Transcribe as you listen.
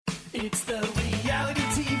It's the reality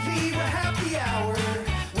TV Happy Hour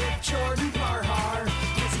with Jordan Parhar.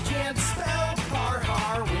 Because you can't spell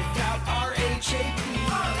Parhar without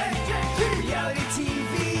RHAPpy. Reality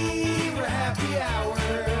TV Happy Hour.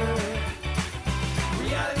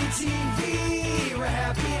 Reality TV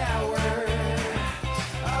Happy Hour.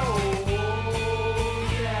 Oh,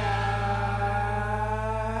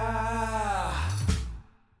 yeah.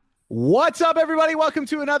 What's up, everybody? Welcome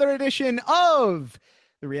to another edition of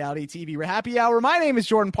the Reality TV Happy Hour. My name is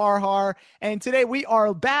Jordan Parhar, and today we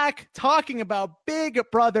are back talking about Big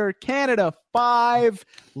Brother Canada 5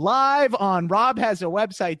 live on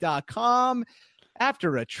RHAPpy.com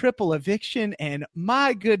after a triple eviction. And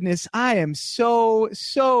my goodness, I am so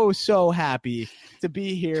happy to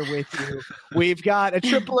be here with you. We've got a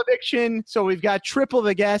triple eviction, so we've got triple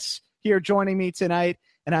the guests here joining me tonight,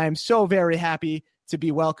 and I am so very happy to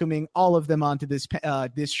be welcoming all of them onto this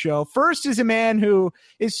show. First is a man who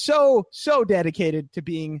is so dedicated to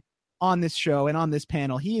being on this show and on this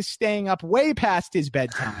panel. He is staying up way past his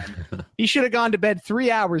bedtime. He should have gone to bed 3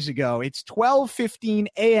 hours ago. It's 12:15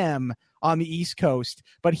 a.m. on the East Coast,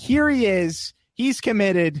 but here he is. He's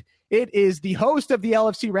committed. It is the host of the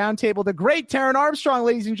LFC Roundtable, the great Taryn Armstrong,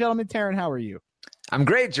 ladies and gentlemen. Taryn, how are you? I'm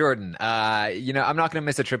great, Jordan. I'm not going to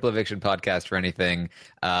miss a triple eviction podcast for anything.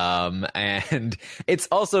 And it's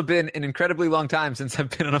also been an incredibly long time since I've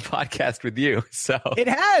been on a podcast with you. So it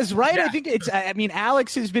has, right? Yeah. I mean,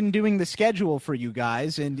 Alex has been doing the schedule for you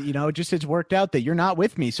guys, and, it just has worked out that you're not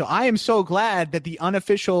with me. So I am so glad that the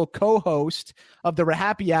unofficial co-host of the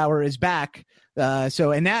Happy Hour is back.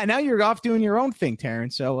 And now you're off doing your own thing,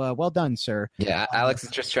 Taryn. So well done, sir. Yeah, Alex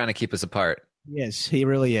is just trying to keep us apart. Yes, he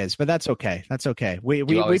really is, but that's okay. That's okay.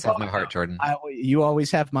 You always have my heart, Jordan. You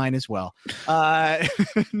always have mine as well.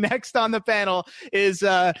 Next on the panel is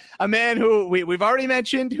a man who we've already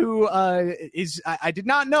mentioned, who is I did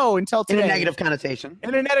not know until today. In a negative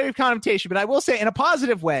connotation. But I will say in a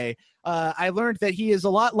positive way. I learned that he is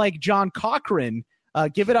a lot like John Cochran.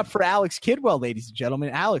 Give it up for Alex Kidwell, ladies and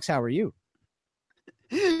gentlemen. Alex, how are you?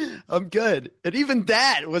 I'm good. And even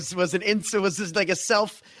that was just like a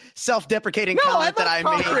self-deprecating comment that I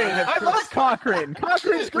made. I love Cochran.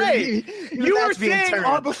 Cochran's great. You were saying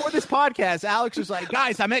before this podcast, Alex was like,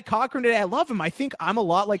 guys, I met Cochran today. I love him. I think I'm a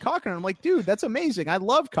lot like Cochran. I'm like, dude, that's amazing. I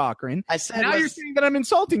love Cochran. I said now you're saying that I'm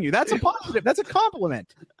insulting you. That's a positive. That's a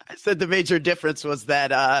compliment. I said the major difference was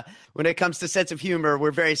that when it comes to sense of humor,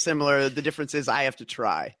 we're very similar. The difference is I have to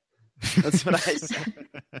try. That's what I said.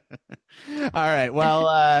 All right.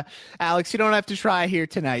 Well, Alex, you don't have to try here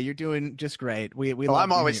tonight. You're doing just great.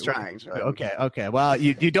 I'm always trying. So. Okay. Well,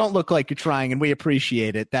 you don't look like you're trying, and we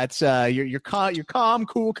appreciate it. That's you're calm,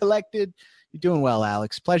 cool, collected. You're doing well,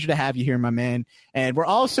 Alex. Pleasure to have you here, my man. And we're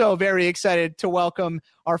also very excited to welcome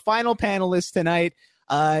our final panelist tonight.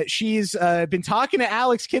 She's been talking to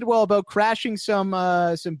Alex Kidwell about crashing some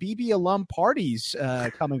BB alum parties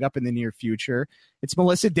coming up in the near future. It's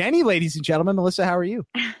Melissa Denny, ladies and gentlemen. Melissa, how are you?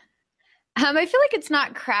 I feel like it's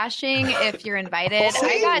not crashing if you're invited.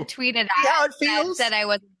 I got tweeted at that said I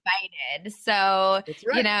was invited. So,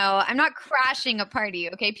 right. I'm not crashing a party,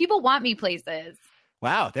 okay? People want me places.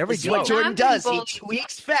 Wow, there we go. What Jordan does. He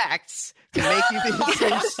tweaks facts to make you think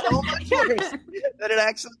he's so much worse than it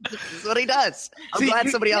actually is what he does. I'm glad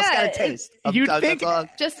somebody else got a taste.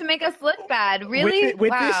 Just to make us look bad. Really?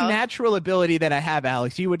 With this natural ability that I have,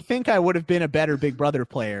 Alex, you would think I would have been a better Big Brother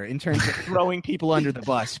player in terms of throwing people under the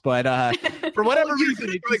bus. But for whatever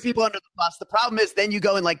reason, throwing people under the bus. The problem is then you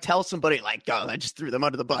go and tell somebody oh, I just threw them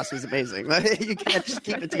under the bus. It was amazing. You can't just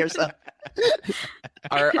keep it to yourself.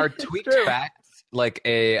 Are tweaked facts like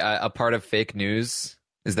a part of fake news?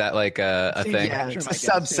 Is that like a thing? Yeah, it's a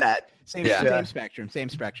subset. Same spectrum.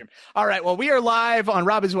 All right. Well, we are live on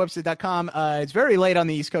RHAPpy.com. It's very late on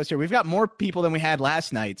the East Coast here. We've got more people than we had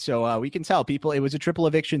last night. So we can tell people it was a triple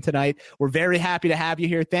eviction tonight. We're very happy to have you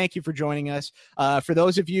here. Thank you for joining us. For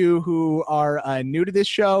those of you who are new to this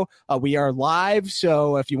show, we are live.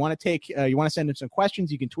 So if you want to send in some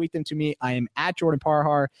questions, you can tweet them to me. I am at Jordan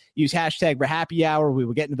Parhar. Use hashtag Happy Hour. We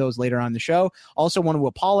will get into those later on the show. Also want to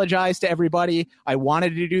apologize to everybody. I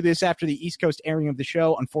wanted to do this after the East Coast airing of the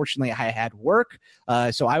show. Unfortunately, I had work.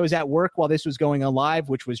 So I was at work while this was going on live,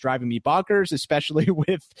 which was driving me bonkers, especially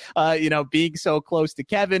with, being so close to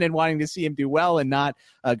Kevin and wanting to see him do well and not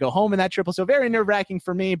go home in that triple. So very nerve-wracking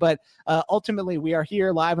for me. But ultimately, we are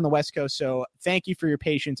here live on the West Coast. So thank you for your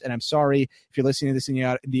patience. And I'm sorry if you're listening to this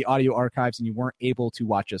in the audio archives and you weren't able to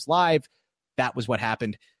watch us live. That was what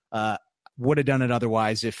happened. would have done it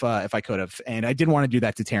otherwise if I could have. And I didn't want to do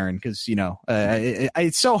that to Taryn because,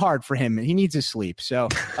 it's so hard for him. He needs his sleep. So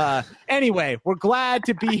anyway, we're glad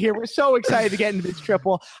to be here. We're so excited to get into this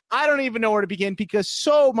triple. I don't even know where to begin because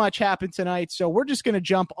so much happened tonight. So we're just going to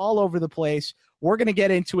jump all over the place. We're going to get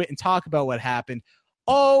into it and talk about what happened.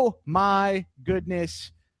 Oh, my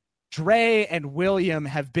goodness. Dre and William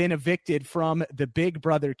have been evicted from the Big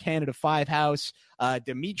Brother Canada 5 house.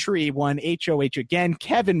 Dimitri won HOH again.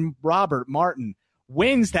 Kevin Robert Martin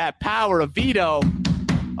wins that power of veto.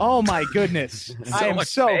 Oh my goodness. I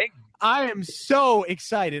am so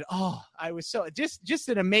excited. Oh, I was so just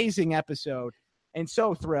an amazing episode and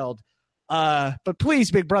so thrilled. But please,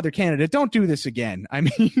 Big Brother Canada, don't do this again. I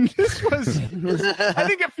mean, I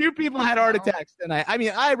think a few people had heart attacks tonight. I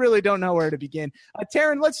mean, I really don't know where to begin.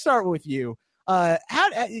 Taryn, let's start with you. How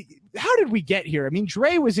did we get here? I mean,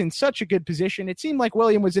 Dre was in such a good position. It seemed like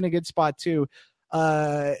William was in a good spot too.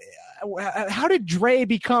 How did Dre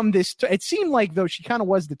become this? It seemed like, though, she kind of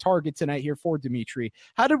was the target tonight here for Dimitri.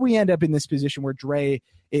 How did we end up in this position where Dre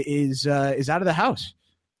is out of the house?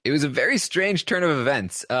 It was a very strange turn of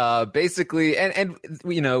events. Basically, and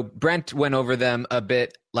Brent went over them a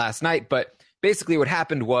bit last night, but basically what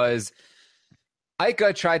happened was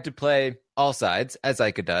Ika tried to play all sides, as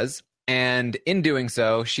Ika does, and in doing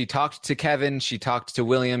so, she talked to Kevin, she talked to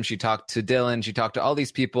William, she talked to Dylan, she talked to all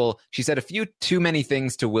these people. She said a few too many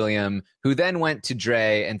things to William, who then went to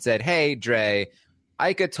Dre and said, "Hey, Dre,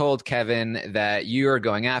 Ika told Kevin that you are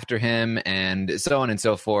going after him," and so on and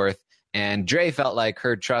so forth. And Dre felt like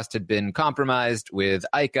her trust had been compromised with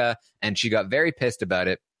Ika, and she got very pissed about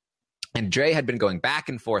it. And Dre had been going back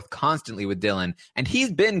and forth constantly with Dylan, and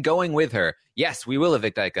he's been going with her. Yes, we will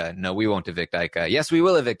evict Ika. No, we won't evict Ika. Yes, we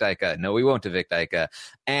will evict Ika. No, we won't evict Ika.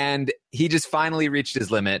 And he just finally reached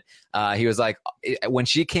his limit. He was like, when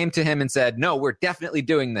she came to him and said, "No, we're definitely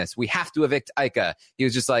doing this. We have to evict Ika," he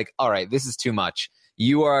was just like, "All right, this is too much.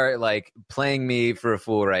 You are like playing me for a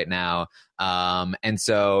fool right now." And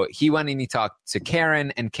so he went and he talked to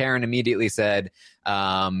Karen, and Karen immediately said,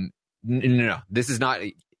 no, this is not,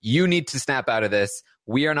 you need to snap out of this.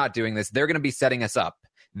 We are not doing this. They're going to be setting us up.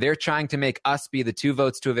 They're trying to make us be the 2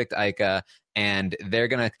 votes to evict Ika, and they're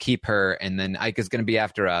going to keep her, and then Ika's going to be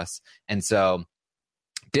after us. And so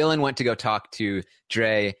Dylan went to go talk to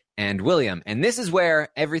Dre and William. And this is where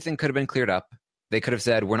everything could have been cleared up. They could have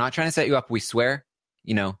said, "We're not trying to set you up. We swear.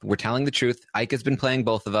 We're telling the truth. Ika's been playing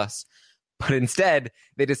both of us." But instead,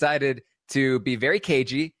 they decided to be very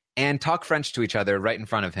cagey and talk French to each other right in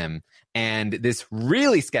front of him. And this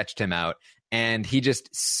really sketched him out. And he just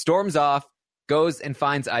storms off, goes and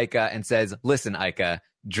finds Ika and says, "Listen, Ika,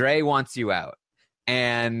 Dre wants you out."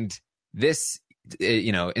 And this,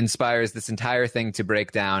 inspires this entire thing to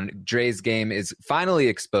break down. Dre's game is finally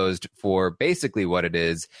exposed for basically what it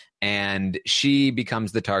is. And she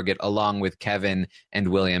becomes the target along with Kevin and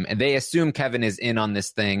William. And they assume Kevin is in on this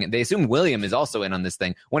thing. They assume William is also in on this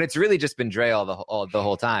thing when it's really just been Dre the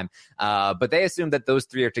whole time. But they assume that those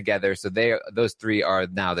 3 are together. So those 3 are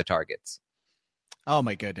now the targets. Oh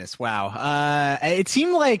my goodness. Wow. It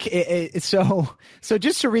seemed like so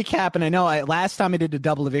just to recap, and I know last time I did a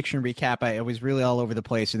double eviction recap, I was really all over the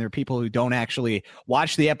place, and there are people who don't actually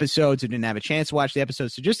watch the episodes, who didn't have a chance to watch the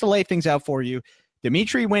episodes. So just to lay things out for you,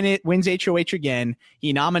 Dimitri wins HOH again.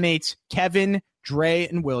 He nominates Kevin, Dre,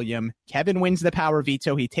 and William. Kevin wins the power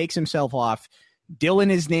veto. He takes himself off.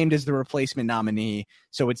 Dylan is named as the replacement nominee.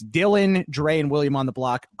 So it's Dylan, Dre, and William on the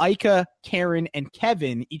block. Ika, Karen, and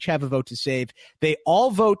Kevin each have a vote to save. They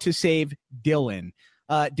all vote to save Dylan.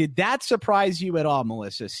 Did that surprise you at all,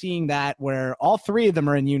 Melissa, seeing that where all 3 of them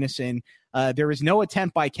are in unison? There is no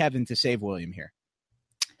attempt by Kevin to save William here.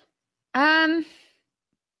 It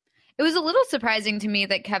was a little surprising to me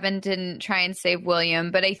that Kevin didn't try and save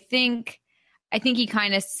William, but I think he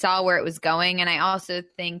kind of saw where it was going. And I also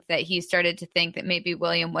think that he started to think that maybe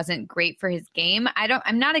William wasn't great for his game.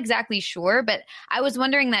 I'm not exactly sure, but I was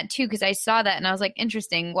wondering that too, because I saw that and I was like,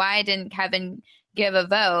 interesting. Why didn't Kevin give a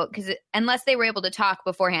vote? Because unless they were able to talk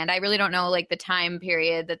beforehand, I really don't know like the time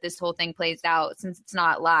period that this whole thing plays out since it's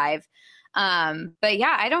not live. But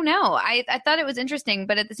yeah, I don't know. I thought it was interesting,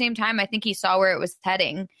 but at the same time, I think he saw where it was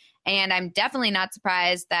heading. And I'm definitely not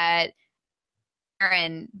surprised that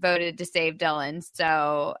Aaron voted to save Dylan.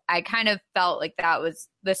 So I kind of felt like that was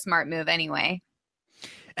the smart move anyway.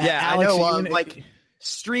 Yeah, Alex, I know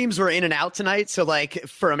streams were in and out tonight. So like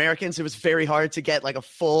for Americans, it was very hard to get like a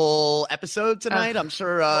full episode tonight. I'm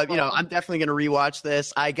sure, I'm definitely going to rewatch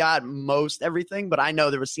this. I got most everything, but I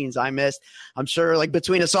know there were scenes I missed. I'm sure like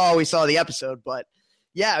between us all, we saw the episode, but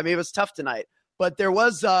yeah, I mean, it was tough tonight. But there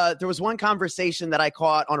was one conversation that I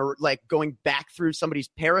caught on going back through somebody's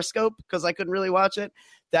Periscope because I couldn't really watch it.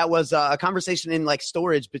 That was a conversation in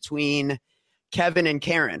storage between Kevin and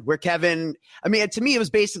Karen, where Kevin, I mean, to me, it was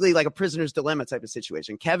basically like a prisoner's dilemma type of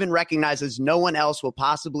situation. Kevin recognizes no one else will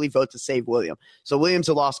possibly vote to save William. So William's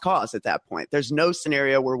a lost cause at that point. There's no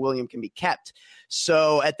scenario where William can be kept.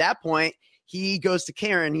 So at that point, he goes to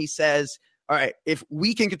Karen. He says, all right, if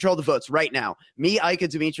we can control the votes right now, me, Ika,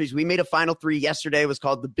 Dimitris, we made a final 3 yesterday. It was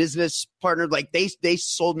called the business partner. They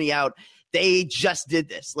sold me out. They just did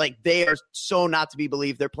this. They are so not to be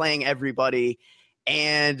believed. They're playing everybody.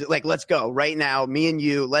 And let's go right now, me and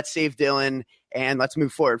you, let's save Dylan and let's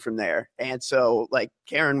move forward from there. And so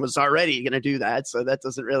Karen was already going to do that. So that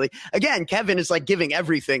doesn't really, again, Kevin is giving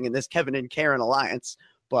everything in this Kevin and Karen alliance,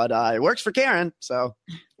 but it works for Karen. So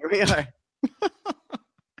here we are.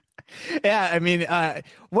 Yeah, I mean,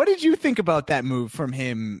 what did you think about that move from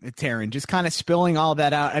him, Taryn? Just kind of spilling all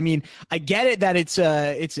that out. I mean, I get it that it's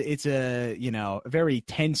a a very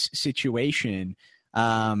tense situation.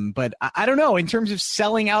 But I don't know, in terms of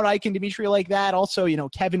selling out Ike and Dimitri like that. Also,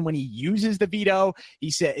 Kevin, when he uses the veto, he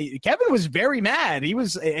said Kevin was very mad. He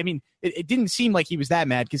was, I mean, it didn't seem like he was that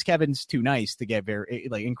mad because Kevin's too nice to get very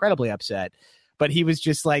incredibly upset. But he was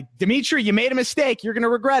just like, Dimitri, you made a mistake. You're going to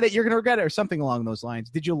regret it. You're going to regret it, or something along those lines.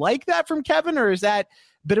 Did you like that from Kevin, or is that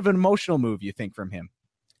a bit of an emotional move, you think, from him?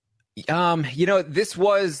 This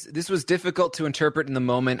was difficult to interpret in the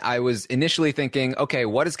moment. I was initially thinking, okay,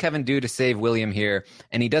 what does Kevin do to save William here?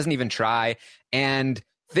 And he doesn't even try. And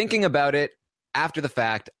thinking about it after the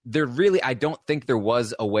fact, I don't think there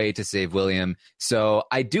was a way to save William. So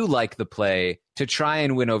I do like the play to try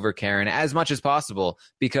and win over Karen as much as possible,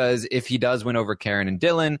 because if he does win over Karen and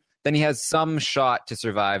Dylan, then he has some shot to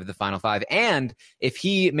survive the final 5. And if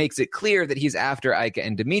he makes it clear that he's after Ika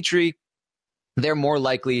and Dimitri, they're more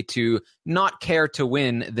likely to not care to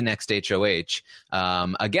win the next HOH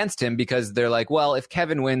against him, because they're like, well, if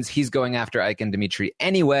Kevin wins, he's going after Ike and Dimitri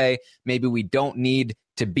anyway. Maybe we don't need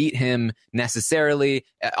to beat him necessarily.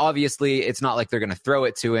 Obviously, it's not like they're going to throw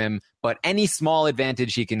it to him, but any small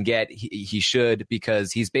advantage he can get, he should,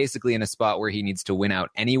 because he's basically in a spot where he needs to win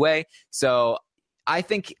out anyway. So I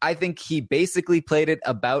think he basically played it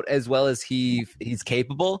about as well as he's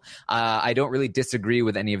capable. I don't really disagree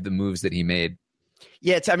with any of the moves that he made.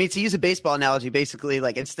 Yeah, to use a baseball analogy, basically,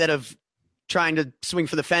 instead of trying to swing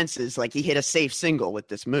for the fences, he hit a safe single with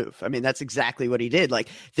this move. I mean, that's exactly what he did.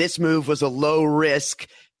 This move was a low risk,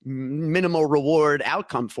 minimal reward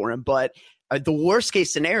outcome for him. But the worst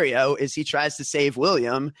case scenario is he tries to save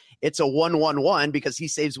William. It's a 1-1-1 because he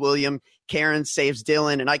saves William, Karen saves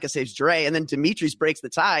Dylan, and Ika saves Dre. And then Dimitris breaks the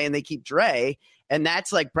tie and they keep Dre. And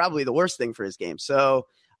that's probably the worst thing for his game. So,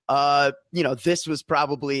 this was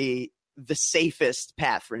probably the safest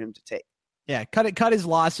path for him to take. Yeah, cut his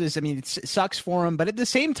losses. I mean, it sucks for him, but at the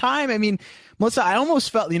same time, I mean, Melissa, I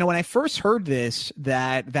almost felt, when I first heard this,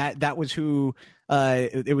 that was who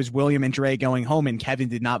it was William and Dre going home, and Kevin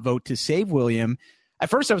did not vote to save William. At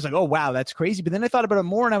first, I was like, oh, wow, that's crazy. But then I thought about it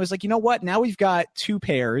more, and I was like, you know what? Now we've got 2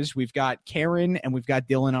 pairs. We've got Karen and we've got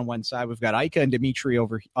Dylan on one side. We've got Ika and Dimitri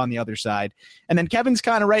over on the other side. And then Kevin's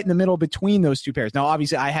kind of right in the middle between those 2 pairs. Now,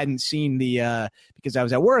 obviously, I hadn't seen because I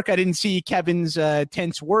was at work, I didn't see Kevin's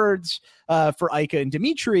tense words for Ika and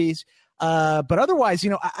Dimitri's. But otherwise,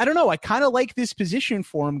 I don't know. I kind of like this position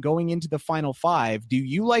for him going into the final 5. Do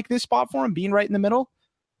you like this spot for him being right in the middle?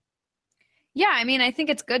 Yeah, I mean, I think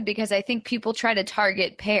it's good because I think people try to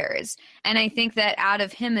target pairs. And I think that out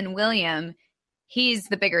of him and William, he's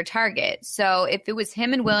the bigger target. So if it was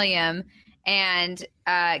him and William and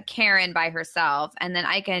Karen by herself and then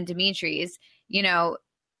Ika and Dimitri's, Ika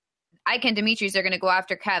and Dimitri's are going to go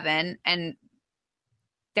after Kevin and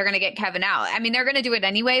they're going to get Kevin out. I mean, they're going to do it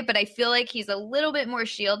anyway, but I feel like he's a little bit more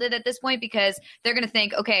shielded at this point because they're going to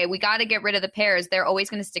think, okay, we got to get rid of the pairs. They're always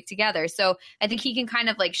going to stick together. So I think he can kind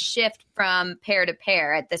of shift from pair to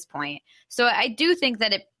pair at this point. So I do think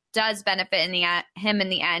that it does benefit him in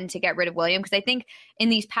the end to get rid of William, because I think in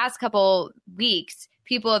these past couple weeks,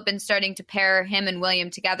 people have been starting to pair him and William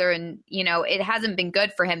together, and it hasn't been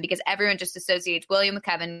good for him because everyone just associates William with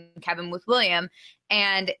Kevin, Kevin with William,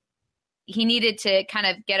 and he needed to kind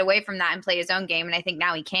of get away from that and play his own game. And I think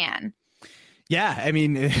now he can. Yeah. I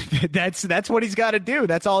mean, that's what he's got to do.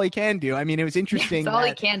 That's all he can do. I mean, it was interesting. That's all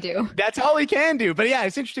he can do. That's all he can do. But yeah,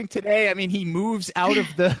 it's interesting today. I mean, he moves out of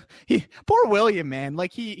poor William, man.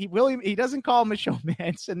 William, he doesn't call him a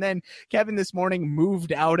showman. And then Kevin this morning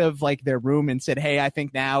moved out of their room and said, hey, I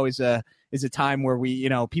think now is a is a time where we,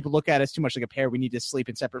 people look at us too much like a pair. We need to sleep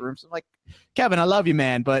in separate rooms. I'm like, Kevin, I love you,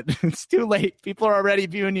 man, but it's too late. People are already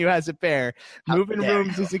viewing you as a pair. Moving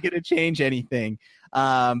rooms isn't going to change anything.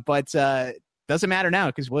 But doesn't matter now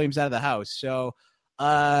because William's out of the house. So,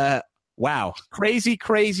 wow, crazy.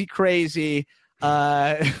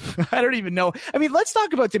 I don't even know. I mean, let's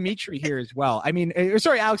talk about Dimitri here as well. I mean,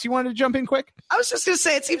 sorry, Alex, you wanted to jump in quick? I was just going to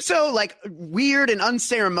say, it seems so like weird and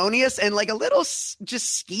unceremonious and like a little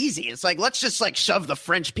just skeezy. It's like, let's just like shove the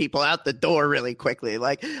French people out the door really quickly.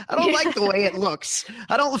 Like, I don't like the way it looks.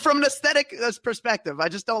 From an aesthetic perspective, I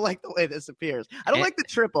just don't like the way this appears. I don't like the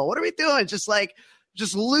triple. What are we doing?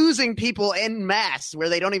 Just losing people en masse where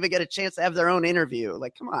they don't even get a chance to have their own interview.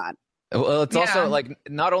 Like, come on. Well, it's also like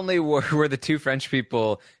not only were the two French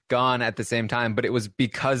people gone at the same time, but it was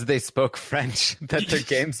because they spoke French that their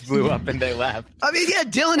games blew up and they left. I mean, yeah,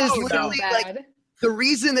 Dylan is literally like the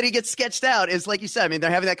reason that he gets sketched out is like you said. I mean,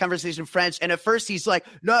 they're having that conversation in French, and at first he's like,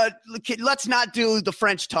 "No, let's not do the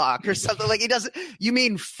French talk or something." Like he doesn't. You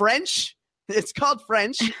mean French? It's called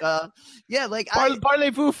French. Yeah, like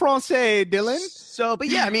Parlez-vous français, Dylan? So, but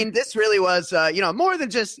yeah, I mean, this really was, more than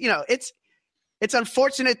just, it's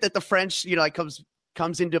unfortunate that the French, like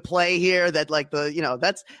comes into play here. That like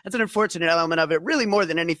that's an unfortunate element of it. Really, more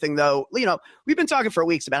than anything, though, we've been talking for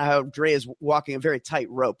weeks about how Dre is walking a very tight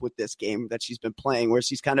rope with this game that she's been playing, where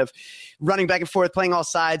she's kind of running back and forth, playing all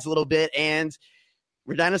sides a little bit, and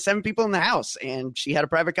we're down to 7 people in the house, and she had a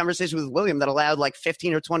private conversation with William that allowed like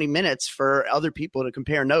 15 or 20 minutes for other people to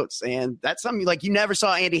compare notes. And that's something like you never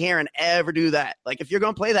saw Andy Herron ever do that. Like if you're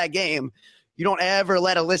going to play that game, you don't ever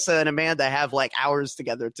let Alyssa and Amanda have like hours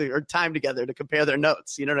together or time together to compare their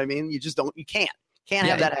notes. You know what I mean? You just don't, you can't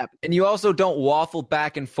have that happen. And you also don't waffle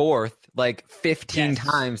back and forth like 15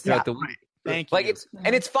 times throughout the week. Right. Thank you.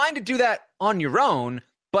 It's fine to do that on your own,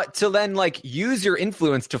 but to then like use your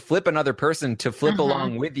influence to flip another person to flip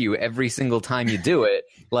along with you every single time you do it,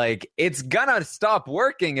 like it's gonna stop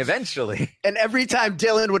working eventually. And every time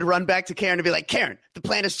Dylan would run back to Karen and be like, Karen, the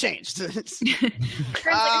plan has changed. Karen's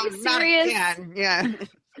like, are you serious? Yeah.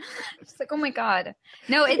 It's like, oh my God.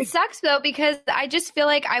 No, it sucks though, because I just feel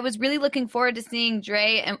like I was really looking forward to seeing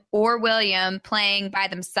Dre or William playing by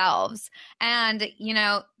themselves. And,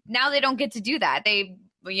 now they don't get to do that.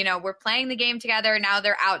 We're playing the game together. Now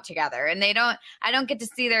they're out together and I don't get to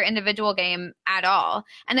see their individual game at all.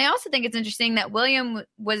 And I also think it's interesting that William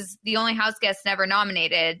was the only house guest never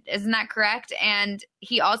nominated. Isn't that correct? And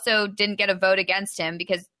he also didn't get a vote against him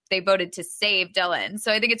because they voted to save Dylan.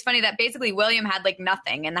 So I think it's funny that basically William had like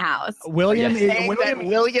nothing in the house.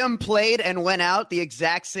 William played and went out the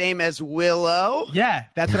exact same as Willow. Yeah,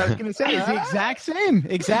 that's what I was going to say. It's the exact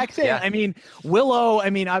same. Yeah. I mean, Willow,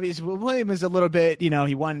 obviously William is a little bit, he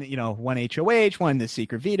won, won HOH, won the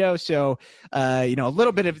secret veto. So, a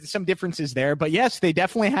little bit of some differences there. But yes, they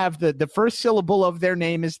definitely have the first syllable of their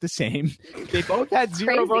name is the same. They both had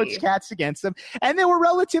 0 votes cast against them. And they were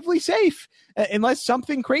relatively safe unless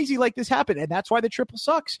something crazy like this happened. And that's why the triple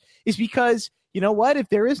sucks, is because you know what? If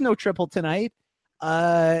there is no triple tonight,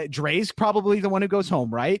 Dre's probably the one who goes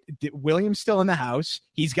home, right? William's still in the house.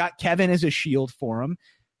 He's got Kevin as a shield for him.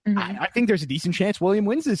 I think there's a decent chance William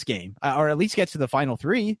wins this game, or at least gets to the final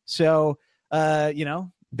 3. So,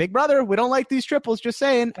 Big Brother, we don't like these triples, just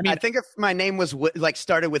saying. I think if my name was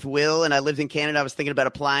started with Will and I lived in Canada, I was thinking about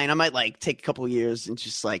applying. I might take a couple of years and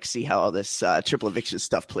just see how all this triple eviction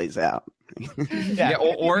stuff plays out.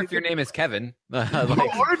 Or if your name is Kevin.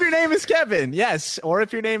 Or if your name is Kevin, yes. Or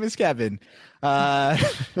if your name is Kevin.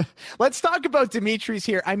 Let's talk about Dimitri's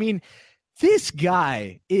here. I mean, this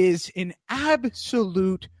guy is an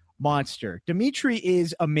absolute monster. Dimitri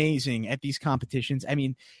is amazing at these competitions. I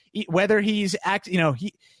mean, whether he's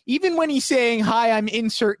even when he's saying, hi, I'm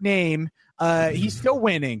insert name, he's still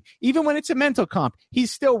winning. Even when it's a mental comp,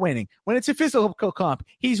 he's still winning. When it's a physical comp,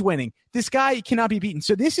 he's winning. This guy cannot be beaten.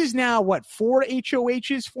 So this is now 4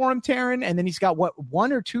 HOHs for him, Taryn, and then he's got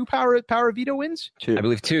 1 or 2 power veto wins? 2. I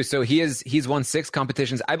believe 2. So he's won 6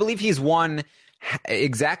 competitions. I believe he's won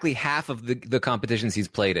exactly half of the competitions he's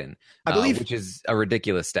played in, I believe, which is a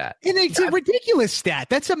ridiculous stat. And it's a ridiculous stat.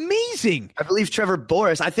 That's amazing. I believe Trevor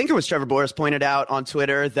Boris pointed out on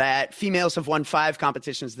Twitter that females have won 5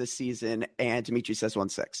 competitions this season, and Dimitri says won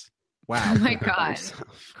 6. Wow. Oh my God.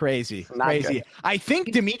 Crazy. Good. I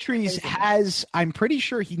think Dimitri's I'm pretty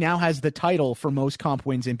sure he now has the title for most comp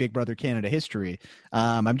wins in Big Brother Canada history.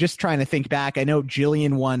 I'm just trying to think back. I know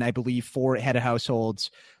Jillian won, I believe, 4 head of households.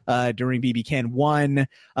 during BBCAN1.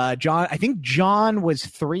 I think John was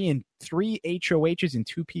 3 HOHs and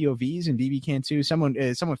 2 POVs in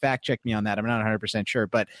BBCAN2. Someone fact checked me on that. I'm not 100% sure,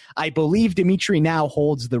 but I believe Dimitri now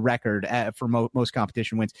holds the record for most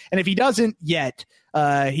competition wins. And if he doesn't yet,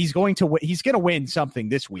 he's going to win something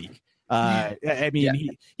this week.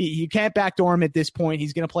 You can't backdoor him at this point.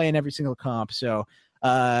 He's going to play in every single comp. So,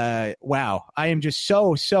 wow, I am just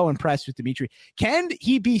so impressed with Dimitri. Can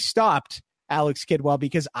he be stopped, Alex Kidwell?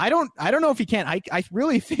 Because I don't know if he can. I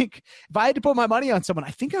really think if I had to put my money on someone,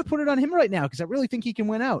 I think I'd put it on him right now because I really think he can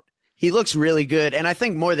win out. He looks really good. And I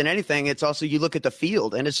think more than anything, it's also you look at the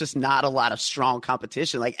field and it's just not a lot of strong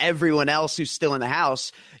competition. Like everyone else who's still in the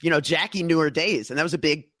house, Jackie knew her days. And that was a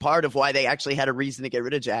big part of why they actually had a reason to get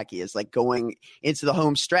rid of Jackie is like going into the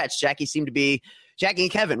home stretch. Jackie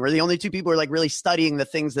and Kevin were the only two people who were like really studying the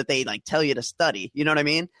things that they like tell you to study. You know what I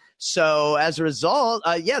mean? So as a result,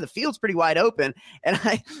 the field's pretty wide open. And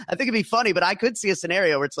I think it'd be funny, but I could see a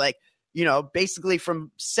scenario where it's like, basically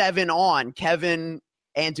from 7 on, Kevin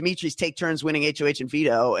and Dimitri's take turns winning HOH and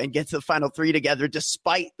veto and get to the final 3 together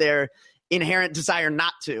despite their inherent desire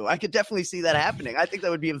not to. I could definitely see that happening. I think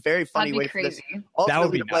that would be a very funny way for this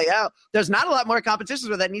ultimately to play out. There's not a lot more competitions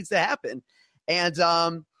where that needs to happen. And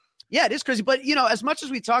it is crazy. But, as much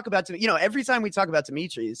as we talk about, every time we talk about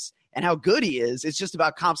Dimitri's and how good he is, it's just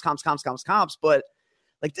about comps. But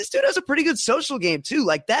like this dude has a pretty good social game too.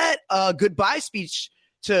 Like that goodbye speech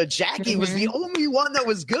to Jackie was the only one that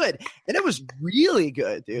was good. And it was really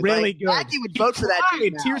good, dude. Really good. Jackie would vote for that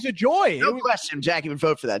dude now. Tears of joy. No question. Jackie would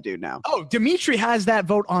vote for that dude now. Oh, Dimitri has that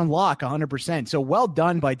vote on lock 100%. So well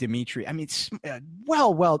done by Dimitri. I mean,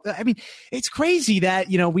 it's crazy that,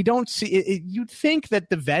 we don't see it. You'd think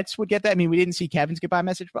that the vets would get that. I mean, we didn't see Kevin's goodbye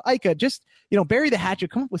message, but Ika, just, bury the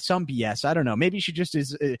hatchet, come up with some BS. I don't know. Maybe she just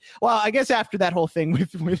is. I guess after that whole thing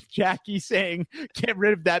with Jackie saying, get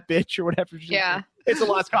rid of that bitch or whatever. It's a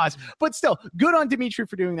lost cause. But still, good on Dimitri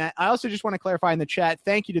for doing that. I also just want to clarify in the chat,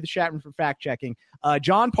 thank you to the chat room for fact-checking.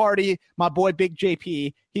 John Party, my boy Big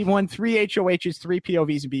JP, he won 3 HOHs, 3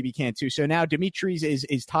 POVs in BBCAN2. So now Dimitri's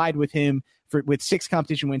is tied with him with 6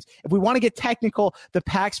 competition wins. If we want to get technical, the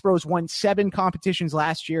Pax Bros won 7 competitions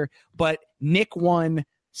last year, but Nick won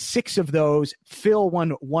 6 of those. Phil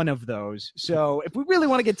won 1 of those. So if we really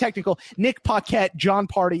want to get technical, Nick Paquette, John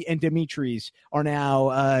Party, and Dimitri's are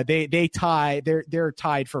now they tie. They're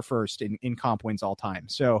tied for first in comp wins all time.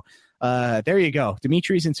 So there you go.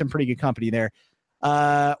 Dimitri's in some pretty good company there.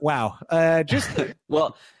 Wow. Talking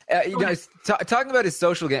about his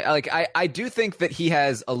social game, like I do think that he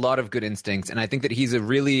has a lot of good instincts, and I think that he's a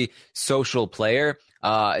really social player.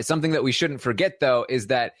 Something that we shouldn't forget, though, is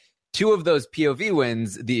that 2 of those POV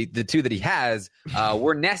wins, the 2 that he has,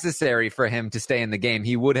 were necessary for him to stay in the game.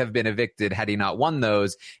 He would have been evicted had he not won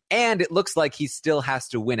those. And it looks like he still has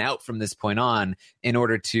to win out from this point on in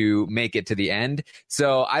order to make it to the end.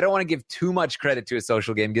 So I don't want to give too much credit to his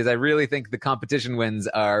social game because I really think the competition wins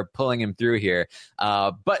are pulling him through here.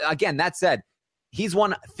 But again, that said, he's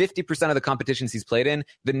won 50% of the competitions he's played in.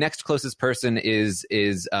 The next closest person is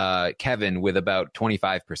Kevin with about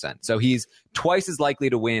 25%. So he's twice as likely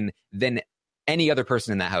to win than any other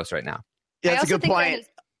person in that house right now. Yeah, that's a good point.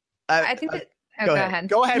 I think that. Go ahead.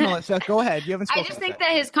 Go ahead, Melissa. Go ahead. You haven't spoken. I just think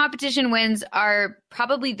that his competition wins are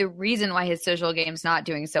probably the reason why his social game's not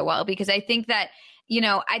doing so well, because I think that,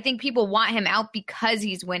 I think people want him out because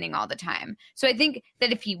he's winning all the time. So I think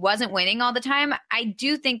that if he wasn't winning all the time, I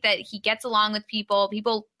do think that he gets along with people.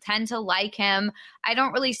 People tend to like him. I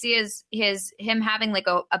don't really see him having like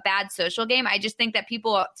a bad social game. I just think that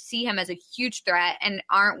people see him as a huge threat and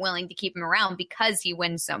aren't willing to keep him around because he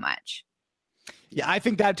wins so much. Yeah, I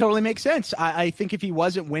think that totally makes sense. I think if he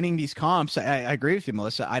wasn't winning these comps, I agree with you,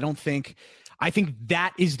 Melissa. I think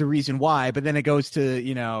that is the reason why. But then it goes to,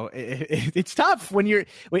 it's tough when you're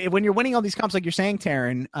winning all these comps, like you're saying,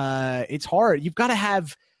 Taryn. It's hard. You've got to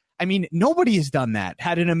have. I mean, nobody has done that.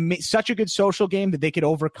 Had such a good social game that they could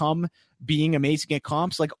overcome being amazing at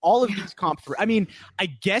comps. Like all of these comps. I mean, I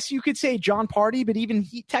guess you could say John Party, but even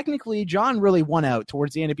technically, John really won out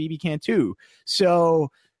towards the end of BBCAN too.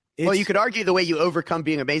 So. Well, you could argue the way you overcome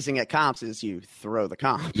being amazing at comps is you throw the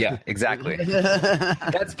comp. Yeah, exactly.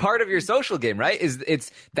 That's part of your social game, right?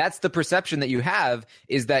 That's the perception that you have,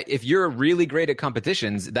 is that if you're really great at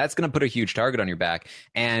competitions, that's going to put a huge target on your back.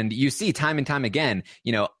 And you see time and time again,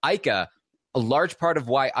 Ika, a large part of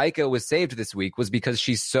why Ika was saved this week was because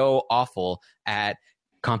she's so awful at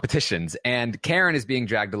competitions, and Karen is being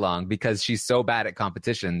dragged along because she's so bad at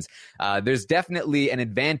competitions. There's definitely an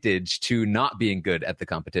advantage to not being good at the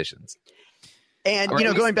competitions. And,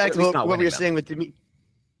 going back to what we were saying with Dimitri.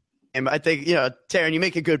 I think, Taryn, you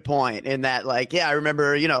make a good point in that, like, yeah, I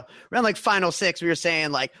remember, around like Final Six, we were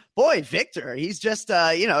saying like, boy, Victor, he's just,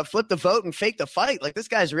 flipped the vote and faked the fight. Like, this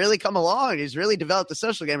guy's really come along. He's really developed a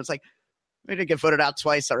social game. It's like, we didn't get voted out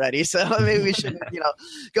twice already. So maybe we should,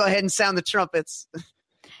 go ahead and sound the trumpets.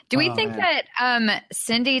 Do we think that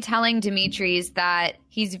Cindy telling Demetrius that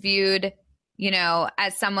he's viewed,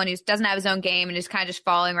 as someone who doesn't have his own game and is kind of just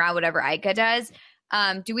following around whatever Ika does,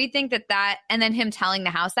 do we think that, and then him telling the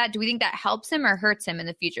house that, do we think that helps him or hurts him in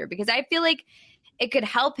the future? Because I feel like it could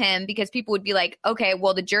help him because people would be like, okay,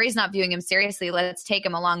 well, the jury's not viewing him seriously. Let's take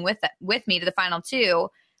him along with me to the final two.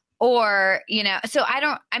 Or, so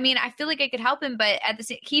I feel like it could help him, but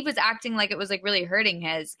he was acting like it was like really hurting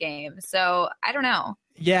his game. So I don't know.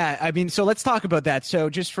 Yeah, so let's talk about that. So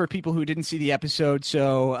just for people who didn't see the episode,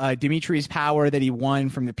 Dimitri's power that he won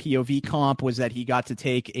from the POV comp was that he got to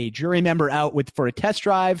take a jury member out for a test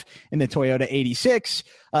drive in the Toyota 86.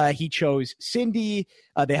 He chose Cindy.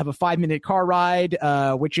 They have a 5-minute car ride,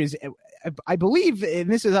 which is, I believe,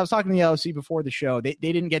 and I was talking to the LLC before the show. They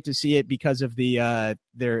didn't get to see it because of the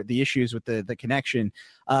issues with the connection.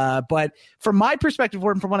 But from my perspective,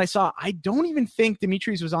 from what I saw, I don't even think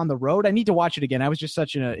Dimitri's was on the road. I need to watch it again. I was just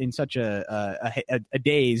in such a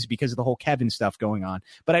daze because of the whole Kevin stuff going on.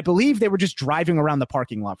 But I believe they were just driving around the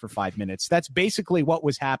parking lot for 5 minutes. That's basically what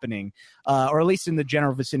was happening, or at least in the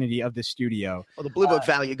general vicinity of the studio. Well, the Blue Book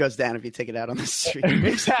value goes down if you take it out on the street.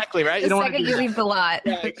 Exactly, right? The second you leave the lot.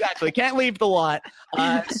 Yeah, exactly. Can't leave the lot.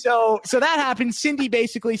 So that happens. Cindy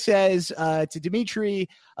basically says to Dimitri,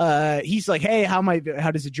 he's like, hey, how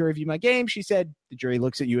does the jury view my game? She said, the jury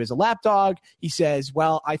looks at you as a lapdog. He says,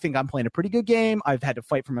 well, I think I'm playing a pretty good game. I've had to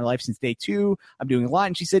fight for my life since day 2. I'm doing a lot.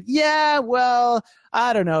 And she said, yeah, well,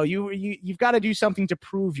 I don't know. You've got to do something to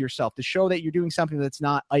prove yourself, to show that you're doing something that's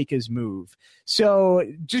not Ika's move. So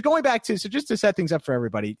just to set things up for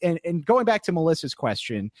everybody and going back to Melissa's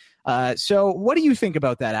question. So what do you think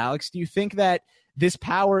about that, Alex? Do you think that this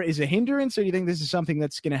power is a hindrance, or do you think this is something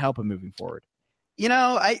that's going to help him moving forward?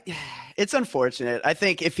 It's unfortunate. I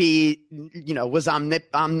think if he, was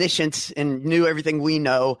omniscient and knew everything we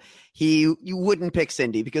know, you wouldn't pick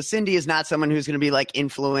Cindy, because Cindy is not someone who's going to be like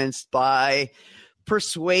influenced by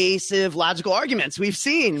persuasive, logical arguments. We've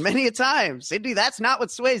seen many a time. Cindy, that's not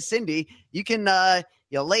what sways Cindy. You can,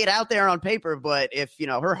 lay it out there on paper, but if,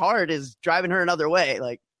 her heart is driving her another way,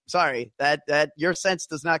 like, sorry, that your sense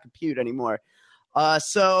does not compute anymore. I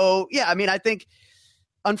think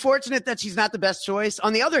unfortunate that she's not the best choice.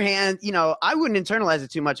 On the other hand, I wouldn't internalize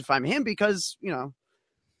it too much if I'm him, because,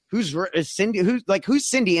 who's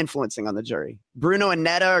Cindy influencing on the jury? Bruno and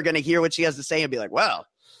Netta are going to hear what she has to say and be like, well,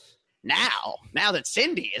 now that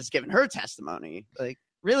Cindy has given her testimony, like,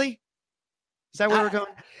 really? Is that where we're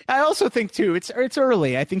going? I also think too, it's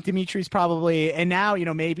early. I think Dimitri's probably, and now,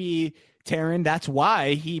 maybe Taryn, that's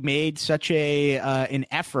why he made such an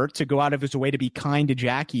effort to go out of his way to be kind to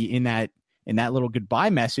Jackie in that little goodbye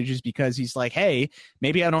message, is because he's like, hey,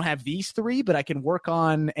 maybe I don't have these 3, but I can work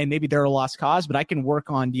on, and maybe they're a lost cause, but I can work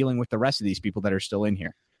on dealing with the rest of these people that are still in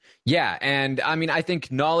here. Yeah, and I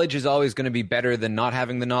think knowledge is always going to be better than not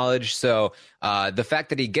having the knowledge. So the fact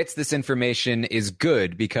that he gets this information is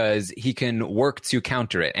good because he can work to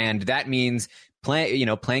counter it. And that means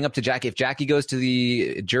playing up to Jackie. If Jackie goes to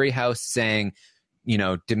the jury house saying,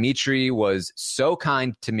 Dimitri was so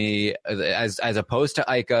kind to me, as opposed to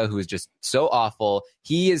Ika, who is just so awful.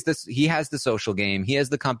 He has the social game. He has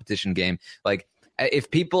the competition game. Like,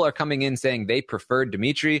 if people are coming in saying they preferred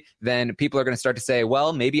Dimitri, then people are going to start to say,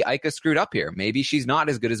 well, maybe Ika screwed up here. Maybe she's not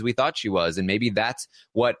as good as we thought she was. And maybe that's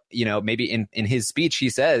what, maybe in his speech,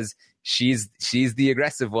 he says, she's the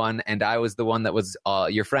aggressive one. And I was the one that was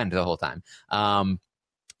your friend the whole time.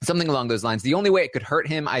 Something along those lines. The only way it could hurt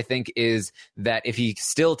him, I think, is that if he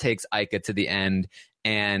still takes Ika to the end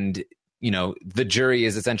and, the jury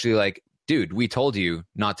is essentially like, dude, we told you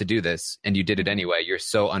not to do this and you did it anyway. You're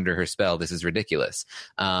so under her spell. This is ridiculous.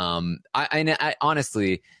 I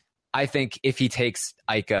honestly, I think if he takes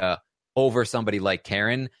Ika over somebody like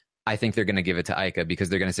Karen, I think they're going to give it to Ika because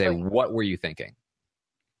they're going to say, what were you thinking?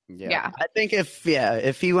 Yeah. I think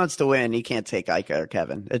if he wants to win, he can't take Ika or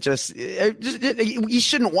Kevin. You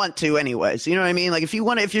shouldn't want to anyways. You know what I mean? Like, if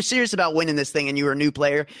you're serious about winning this thing and you were a new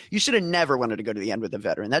player, you should have never wanted to go to the end with a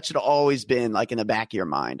veteran. That should have always been like in the back of your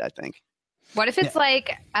mind, I think. What if it's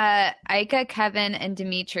like Ika, Kevin, and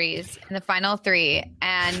Dimitri's in the final 3,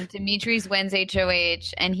 and Dimitri's wins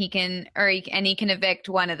HOH, and he can evict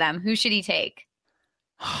one of them? Who should he take?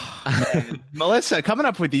 Melissa, coming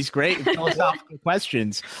up with these great philosophical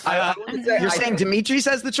questions. You're saying Dimitri's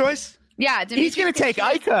has the choice? Yeah, he's going to take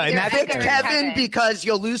Ika, and that's Kevin, because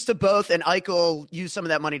you'll lose to both, and Ika will use some of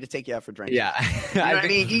that money to take you out for drinks. Yeah, you know what I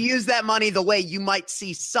mean. You use that money the way you might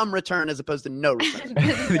see some return as opposed to no return.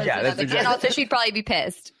 Yeah, that's exactly. And also, she'd probably be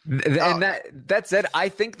pissed. And that said, I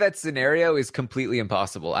think that scenario is completely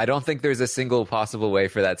impossible. I don't think there's a single possible way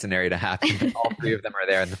for that scenario to happen. All three of them are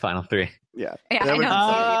there in the final three. Yeah, I don't see it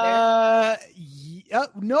either.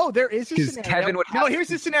 No, there is a scenario. Kevin would have here's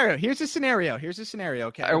the scenario.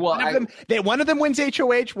 Okay. Well, one of them wins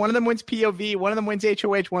HOH, one of them wins POV, one of them wins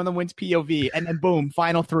HOH, one of them wins POV, and then boom,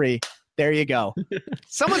 final three. There you go.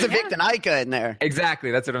 Someone's evicting Ika in there.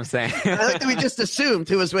 Exactly, that's what I'm saying. I like that we just assumed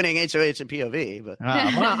who was winning HOH and POV, but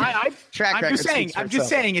I'm just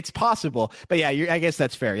saying it's possible. But yeah, I guess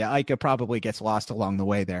that's fair. Yeah, Ika probably gets lost along the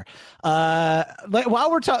way there.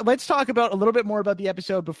 Let's talk about a little bit more about the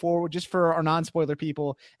episode just for our non-spoiler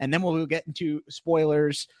people, and then we'll get into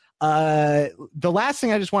spoilers. The last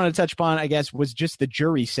thing I just wanted to touch upon, I guess, was just the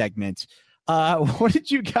jury segment. What did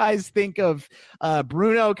you guys think of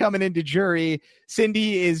Bruno coming into jury?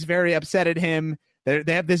 Cindy is very upset at him. They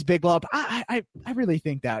have this big blow up. I really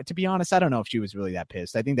think that, to be honest, I don't know if she was really that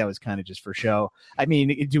pissed. I think that was kind of just for show. I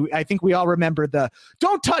mean, I think we all remember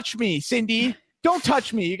 "Don't touch me, Cindy. Don't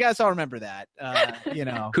touch me." You guys all remember that. Who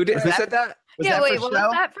said that? What was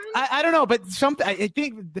that from? I don't know, but I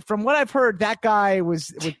think from what I've heard, that guy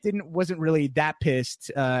wasn't really that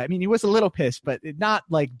pissed. I mean, he was a little pissed, but not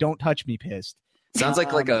like "don't touch me" pissed. Sounds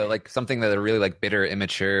like something that a really like bitter,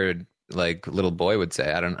 immature like little boy would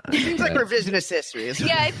say. I don't know. It's like revisionist history.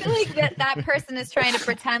 Yeah, I feel like that person is trying to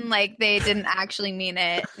pretend like they didn't actually mean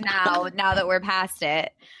it. Now that we're past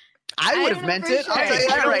it. I would have meant it. Sure. I'll tell you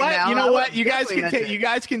that right now. You know what? You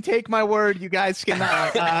guys can take my word. You guys can.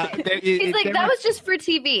 He's like, that was just for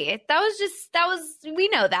TV. We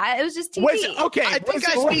know that. It was just TV. I think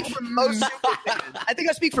I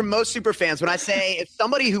speak for most super fans when I say if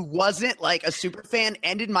somebody who wasn't like a super fan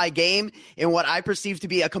ended my game in what I perceive to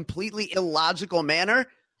be a completely illogical manner,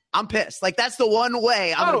 I'm pissed. Like, that's the one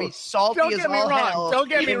way I'm going to be salty as all hell. Don't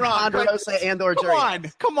get me wrong. Ponderosa and or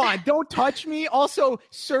jury. Come on. Don't touch me. Also,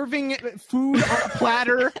 serving food on a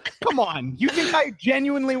platter. Come on. You think I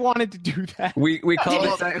genuinely wanted to do that? We call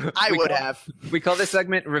this. I would have. We call this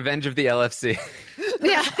segment "Revenge of the LFC."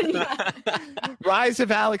 Yeah. Rise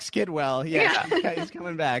of Alex Kidwell. Yeah. He's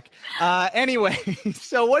coming back. Anyway,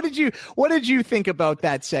 so what did you think about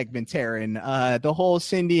that segment, Taryn? The whole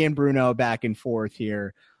Cindy and Bruno back and forth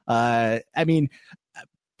here. I mean,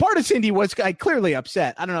 part of Cindy was clearly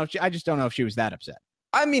upset. I just don't know if she was that upset.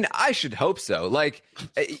 I mean, I should hope so. Like,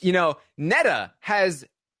 Netta has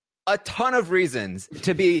a ton of reasons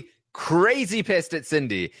to be crazy pissed at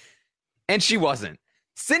Cindy, and she wasn't.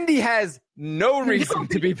 Cindy has no reason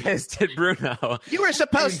to be pissed at Bruno. You were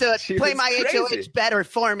supposed to play my HOH better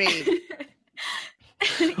for me.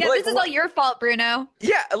 This is all your fault, Bruno.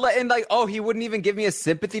 Yeah, and he wouldn't even give me a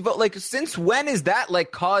sympathy vote. Like, since when is that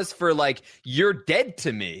like cause for like you're dead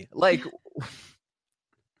to me? Like,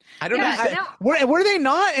 I don't know. Were they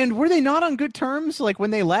not? And were they not on good terms? Like when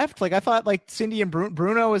they left? Like I thought, like Cindy and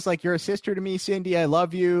Bruno was like, "You're a sister to me, Cindy. I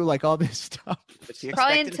love you." Like all this stuff.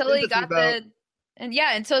 Probably until he got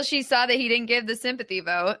until she saw that he didn't give the sympathy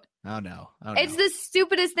vote. Oh no! It's the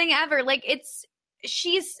stupidest thing ever. Like it's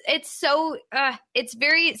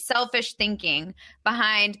very selfish thinking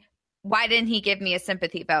behind why didn't he give me a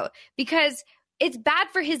sympathy vote? Because it's bad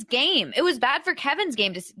for his game. It was bad for Kevin's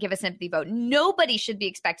game to give a sympathy vote. Nobody should be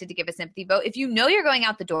expected to give a sympathy vote. If you know you're going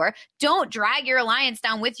out the door, don't drag your alliance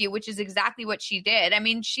down with you, which is exactly what she did. I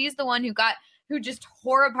mean, she's the one who just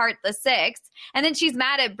tore apart the sixth. And then she's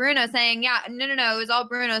mad at Bruno saying, yeah, no, it was all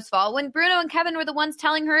Bruno's fault. When Bruno and Kevin were the ones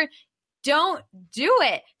telling her, don't do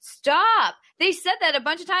it. Stop. They said that a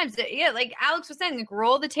bunch of times. Yeah, like Alex was saying, like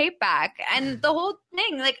roll the tape back. And the whole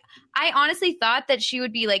thing, like I honestly thought that she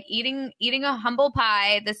would be like eating a humble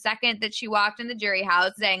pie the second that she walked in the jury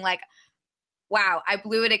house saying like, wow, I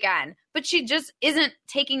blew it again. But she just isn't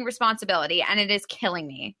taking responsibility, and it is killing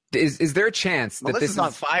me. Is there a chance that Melissa's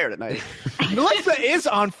on fire tonight? Melissa is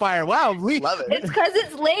on fire. Wow. Love it. It's because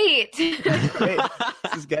it's late. Great.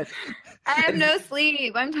 This is good. I have no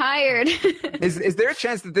sleep. I'm tired. Is there a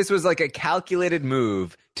chance that this was like a calculated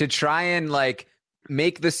move to try and like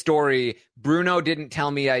make the story, Bruno didn't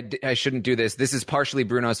tell me I shouldn't do this. This is partially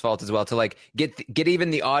Bruno's fault as well, to like get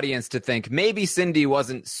even the audience to think maybe Cindy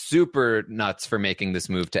wasn't super nuts for making this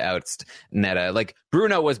move to oust Netta. Like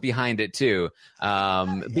Bruno was behind it too.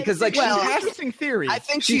 Because like interesting theory. I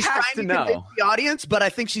think she's trying to convince the audience, but I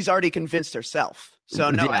think she's already convinced herself. So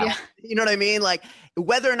no, you know what I mean? Like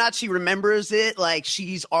whether or not she remembers it, like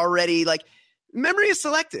she's already like Memory is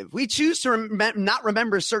selective. We choose to not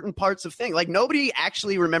remember certain parts of things. Like nobody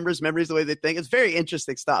actually remembers memories the way they think. It's very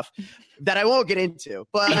interesting stuff that I won't get into.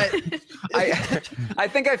 But I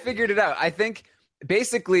think I figured it out. I think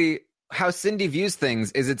basically how Cindy views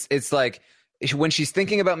things is it's like when she's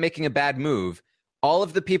thinking about making a bad move, all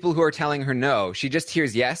of the people who are telling her no, she just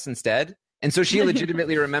hears yes instead. And so she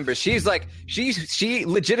legitimately remembers. She's like, she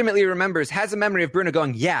legitimately remembers, has a memory of Bruno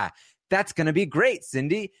going, yeah, that's going to be great,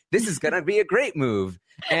 Cindy. This is going to be a great move.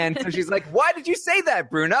 And so she's like, why did you say that,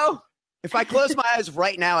 Bruno? If I close my eyes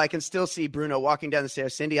right now, I can still see Bruno walking down the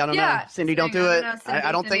stairs. Cindy, I don't know. Cindy, don't do it.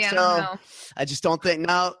 I don't think so. I just don't think.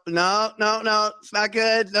 No. It's not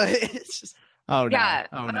good. It's just. Oh, no. Yeah.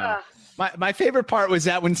 Oh, no. My favorite part was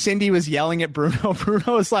that when Cindy was yelling at Bruno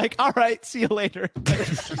was like, all right, see you later.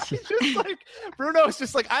 Bruno was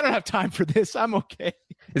just like, I don't have time for this. I'm okay.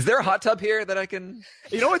 Is there a hot tub here that I can?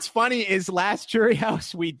 You know what's funny is last Jury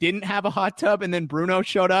House, we didn't have a hot tub, and then Bruno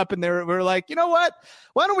showed up, and we were like, you know what?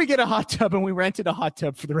 Why don't we get a hot tub? And we rented a hot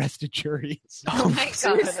tub for the rest of Jury. Oh my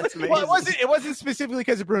God. That's amazing. Well, it wasn't specifically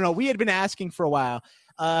because of Bruno. We had been asking for a while.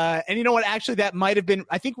 And you know what? Actually, that might have been.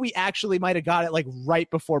 I think we actually might have got it like right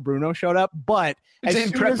before Bruno showed up. But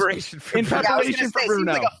in preparation for Bruno. It seems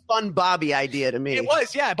like a fun Bobby idea to me. It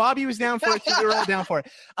was, yeah. Bobby was down for it. So we were all down for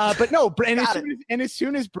it. But no. As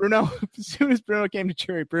soon as Bruno came to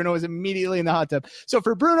Jury, Bruno was immediately in the hot tub. So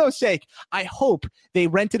for Bruno's sake, I hope they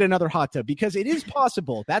rented another hot tub because it is possible.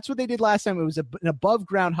 That's what they did last time. It was an above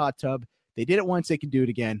ground hot tub. They did it once. They can do it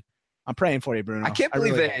again. I'm praying for you, Bruno. I can't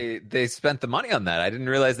believe they spent the money on that. I didn't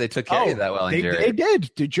realize they took care of you that well in Jury. They did.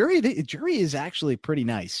 The Jury is actually pretty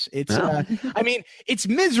nice. It's I mean, it's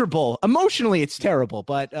miserable. Emotionally, it's terrible,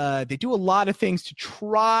 but they do a lot of things to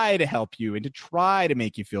try to help you and to try to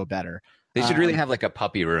make you feel better. They should really have like a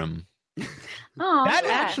puppy room. That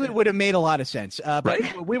actually would have made a lot of sense. But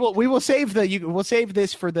right? we will save we'll save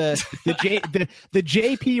this for the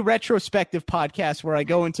JP retrospective podcast where I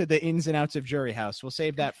go into the ins and outs of Jury House. We'll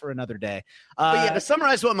save that for another day. But to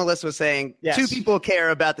summarize what Melissa was saying, yes. Two people care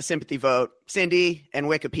about the sympathy vote: Cindy and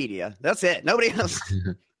Wikipedia. That's it. Nobody else.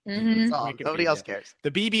 That's all. Nobody else cares.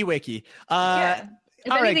 The BB Wiki. Yeah.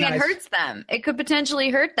 If anything, it hurts them. It could potentially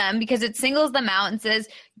hurt them because it singles them out and says,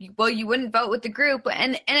 well, you wouldn't vote with the group.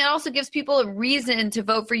 And it also gives people a reason to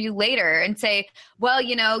vote for you later and say, well,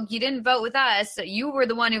 you didn't vote with us. You were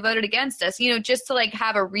the one who voted against us, just to like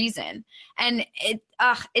have a reason. And it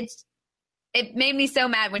made me so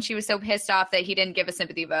mad when she was so pissed off that he didn't give a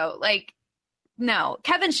sympathy vote. Like, no,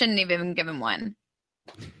 Kevin shouldn't even give him one.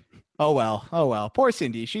 Oh well. Poor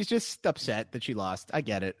Cindy. She's just upset that she lost. I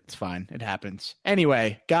get it. It's fine. It happens.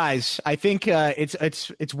 Anyway, guys, I think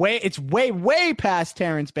it's way past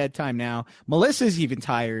Taryn's bedtime now. Melissa's even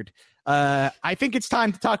tired. I think it's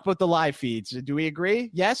time to talk about the live feeds. Do we agree?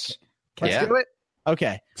 Yes? Let's do it.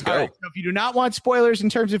 Okay. Let's go. All right. So if you do not want spoilers in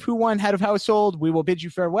terms of who won head of household, we will bid you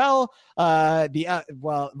farewell.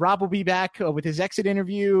 Rob will be back with his exit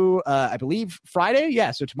interview, I believe Friday. Yeah.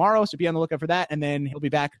 So tomorrow. So be on the lookout for that. And then he'll be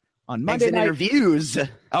back on Monday night. Interviews.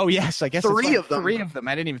 Oh, yes. I guess three of them. 3 of them.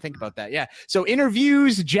 I didn't even think about that. Yeah. So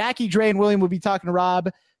interviews, Jackie, Dre, and William will be talking to Rob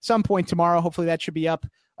some point tomorrow. Hopefully that should be up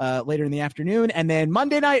later in the afternoon. And then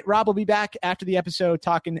Monday night, Rob will be back after the episode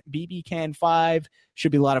talking BBCAN5.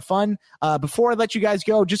 Should be a lot of fun. Before I let you guys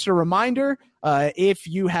go, just a reminder, if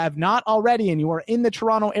you have not already and you are in the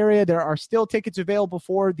Toronto area, there are still tickets available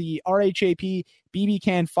for the RHAPpy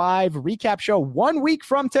BBCAN5 recap show 1 week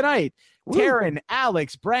from tonight. Woo. Taryn,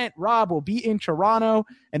 Alex, Brent, Rob will be in Toronto,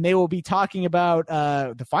 and they will be talking about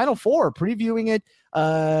the Final Four, previewing it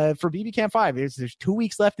for BBCAN5. There's 2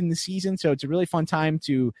 weeks left in the season, so it's a really fun time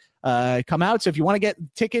to come out. So if you want to get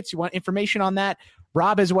tickets, you want information on that,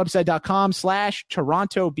 Rob has a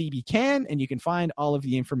website.com/TorontoBBCAN, and you can find all of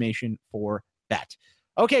the information for that.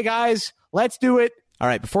 Okay, guys, let's do it. All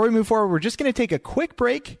right, before we move forward, we're just going to take a quick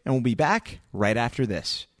break, and we'll be back right after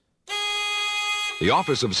this. The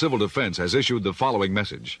Office of Civil Defense has issued the following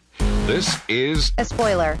message. This is a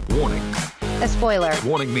spoiler. Warning. A spoiler.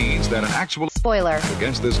 Warning means that an actual spoiler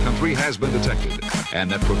against this country has been detected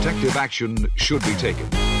and that protective action should be taken.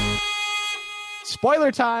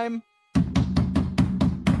 Spoiler time.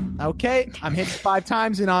 Okay, I'm hitting 5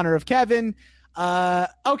 times in honor of Kevin.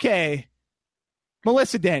 Okay,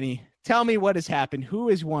 Melissa Denny, tell me what has happened. Who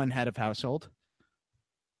is one head of household?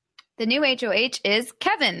 The new HOH is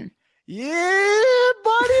Kevin. Yeah,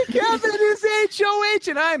 buddy, Kevin is HOH,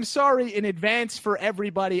 and I'm sorry in advance for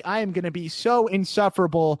everybody. I am going to be so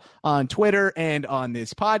insufferable on Twitter and on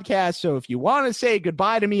this podcast, so if you want to say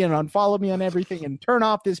goodbye to me and unfollow me on everything and turn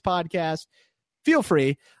off this podcast, feel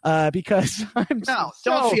free because I'm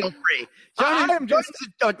don't feel free. I'm just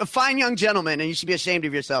a fine young gentleman, and you should be ashamed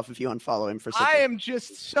of yourself if you unfollow him for something. I am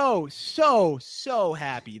just so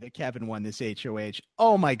happy that Kevin won this HOH.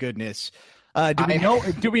 Oh my goodness.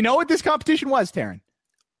 Do we know what this competition was, Taryn?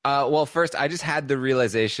 Well, first, I just had the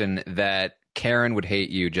realization that Karen would hate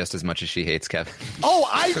you just as much as she hates Kevin. Oh,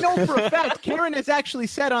 I know for a fact. Karen has actually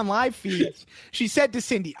said on live feeds, she said to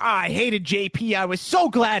Cindy, I hated JP. I was so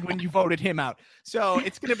glad when you voted him out. So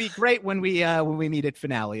it's going to be great when we meet at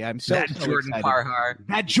finale. I'm so Jordan excited. Parhar.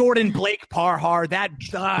 That Jordan Blake Parhar.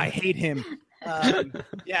 I hate him.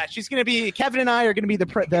 Yeah, she's going to be. Kevin and I are going to be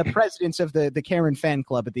the presidents of the Karen fan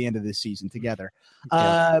club at the end of this season together.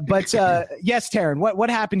 But yes, Taryn, what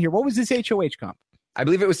happened here? What was this HOH comp? I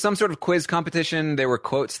believe it was some sort of quiz competition. There were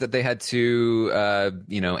quotes that they had to,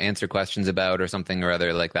 answer questions about or something or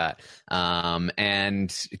other like that.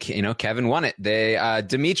 And Kevin won it.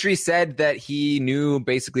 Dimitri said that he knew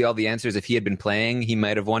basically all the answers. If he had been playing, he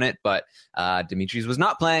might have won it. But Dimitri's was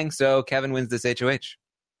not playing, so Kevin wins this HOH.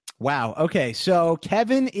 Wow. Okay, so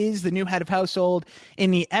Kevin is the new head of household.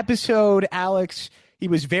 In the episode, Alex, he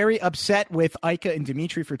was very upset with Ika and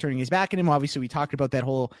Dimitri for turning his back on him. Obviously, we talked about that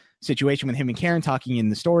whole situation with him and Karen talking in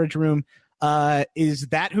the storage room. Is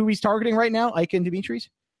that who he's targeting right now, Ika and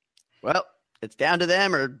Dimitri's? Well, it's down to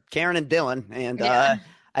them or Karen and Dylan. And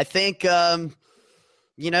I think,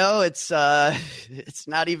 it's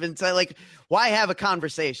not even like, why have a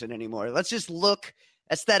conversation anymore? Let's just look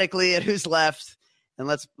aesthetically at who's left. And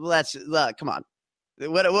let's come on.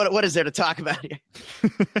 What is there to talk about here?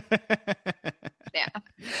 Yeah.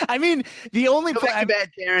 I mean, the only bad,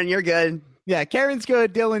 Karen, you're good. Yeah, Karen's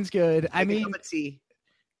good, Dylan's good. I mean,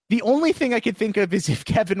 the only thing I could think of is if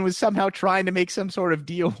Kevin was somehow trying to make some sort of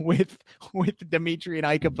deal with Dimitri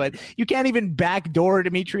and Ika, but you can't even backdoor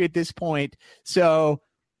Dimitri at this point. So,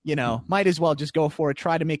 might as well just go for it.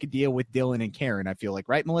 Try to make a deal with Dylan and Karen, I feel like.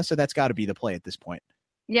 Right, Melissa? That's got to be the play at this point.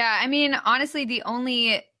 Yeah, I mean, honestly, the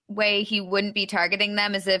only way he wouldn't be targeting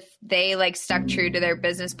them is if they stuck true to their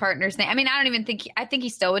business partners thing. I mean, I think he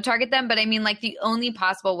still would target them, but I mean, the only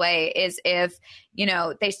possible way is if,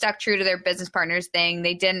 they stuck true to their business partners thing.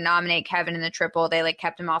 They didn't nominate Kevin in the triple. They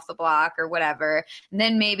kept him off the block or whatever. And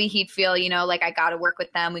then maybe he'd feel, I got to work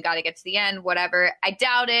with them. We got to get to the end, whatever. I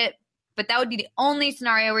doubt it, but that would be the only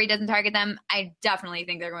scenario where he doesn't target them. I definitely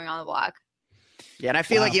think they're going on the block. Yeah, and I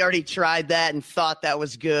feel like he already tried that and thought that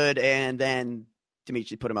was good, and then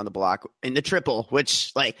Dimitri put him on the block in the triple,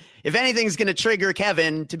 which, if anything's going to trigger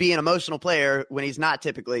Kevin to be an emotional player when he's not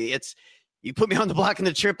typically, it's you put me on the block in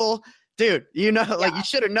the triple, dude, you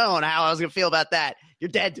should have known how I was going to feel about that. You're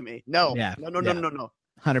dead to me. No. Yeah. No.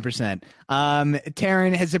 100%.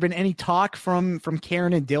 Taryn, has there been any talk from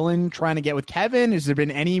Karen and Dylan trying to get with Kevin? Has there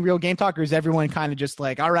been any real game talk, or is everyone kind of just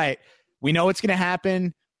all right, we know what's going to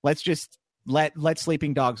happen. Let's just let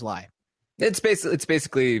sleeping dogs lie? It's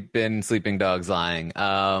basically been sleeping dogs lying.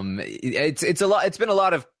 It's a lot. It's been a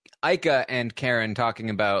lot of Ika and Karen talking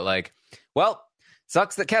about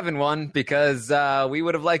sucks that Kevin won because we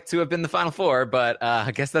would have liked to have been the Final Four, but I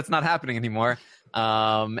guess that's not happening anymore.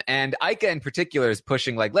 And Ika in particular is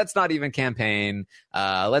pushing let's not even campaign,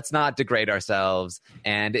 let's not degrade ourselves.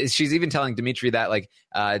 And she's even telling Dimitri that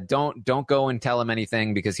don't go and tell him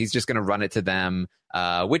anything because he's just going to run it to them,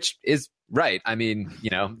 which is right. I mean,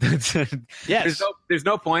 yes. there's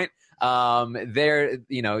no point.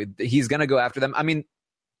 He's going to go after them. I mean,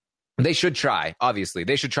 they should try, obviously.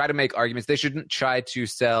 They should try to make arguments. They shouldn't try to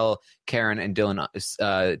sell Karen and Dylan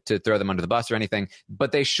to throw them under the bus or anything,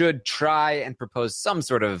 but they should try and propose some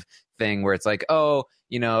sort of thing where it's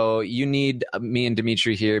you need me and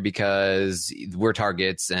Dimitri here because we're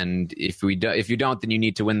targets, and if you don't, then you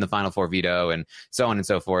need to win the Final Four veto, and so on and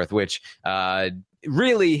so forth, which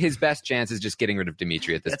really his best chance is just getting rid of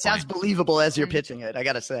Dimitri at this point. That sounds believable as you're pitching it, I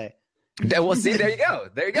gotta say. Well, see, there you go.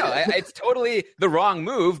 It's totally the wrong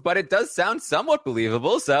move, but it does sound somewhat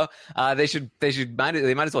believable. So they might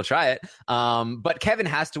as well try it. But Kevin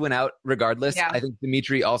has to win out regardless. Yeah. I think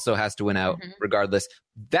Dimitri also has to win out regardless.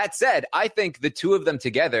 That said, I think the two of them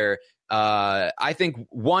together, I think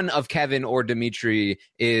one of Kevin or Dimitri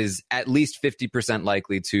is at least 50%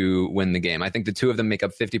 likely to win the game. I think the two of them make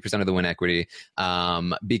up 50% of the win equity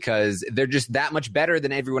because they're just that much better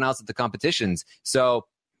than everyone else at the competitions. So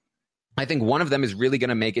I think one of them is really going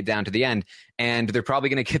to make it down to the end, and they're probably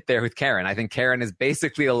going to get there with Karen. I think Karen is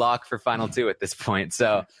basically a lock for Final Two at this point.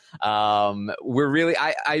 So I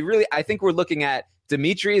think we're looking at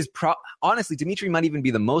Dimitri is honestly, Dimitri might even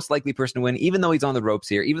be the most likely person to win, even though he's on the ropes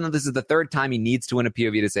here, even though this is the third time he needs to win a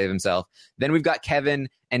POV to save himself. Then we've got Kevin,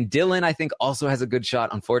 and Dylan, I think, also has a good shot.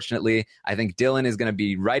 Unfortunately, I think Dylan is going to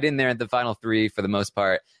be right in there at the final three for the most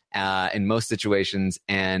part, in most situations,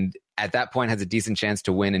 and at that point has a decent chance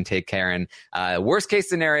to win and take Karen. Worst case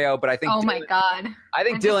scenario, but I think my God. I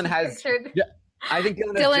think Dylan has... I think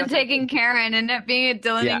Dylan taking Karen and it being a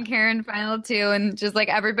Dylan and Karen final two, and just like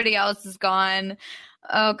everybody else is gone.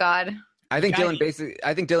 Oh God. I think Dylan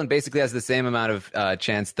basically has the same amount of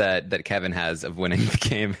chance that Kevin has of winning the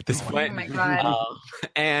game at this point. Oh my God.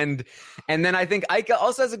 And then I think Ika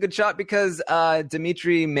also has a good shot because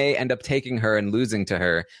Dimitri may end up taking her and losing to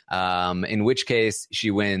her, in which case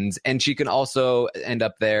she wins, and she can also end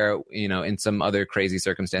up there, in some other crazy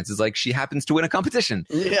circumstances, like she happens to win a competition.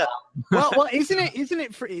 Yeah. Well, isn't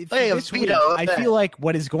it for this week? I feel like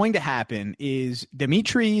what is going to happen is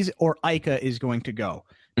Dimitri's or Ika is going to go.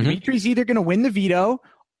 Mm-hmm. Dimitri's either going to win the veto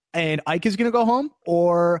and Ika's going to go home,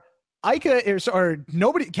 or Ika or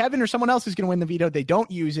nobody, Kevin or someone else is going to win the veto. They don't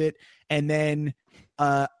use it, and then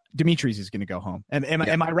Dimitri's is going to go home.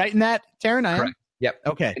 Am I right in that, Taryn? Correct. Yep.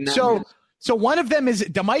 Okay. So one of them is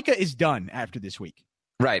Damika is done after this week.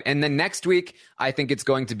 Right. And then next week, I think it's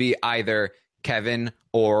going to be either Kevin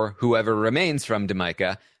or whoever remains from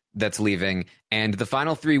Damika that's leaving. And the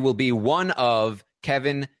final three will be one of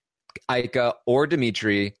Kevin, Ika, or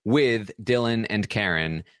Dimitri with Dylan and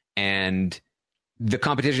Karen. And the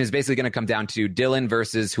competition is basically going to come down to Dylan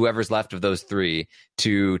versus whoever's left of those three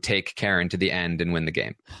to take Karen to the end and win the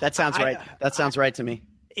game. That sounds right. That sounds right to me.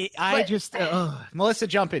 Melissa,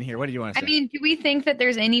 jump in here. What do you want to say? I mean, do we think that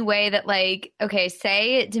there's any way that, like, okay,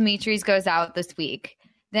 say Dimitri's goes out this week,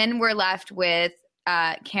 then we're left with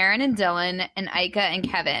Karen and Dylan and Ika and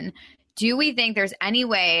Kevin. Do we think there's any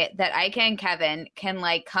way that Ika and Kevin can,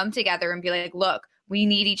 like, come together and be like, look, we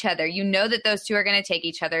need each other. You know that those two are going to take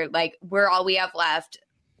each other. Like, we're all we have left.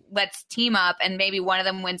 Let's team up, and maybe one of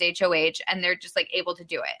them wins HOH, and they're just, like, able to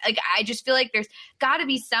do it. Like, I just feel like there's got to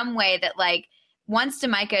be some way that, like, once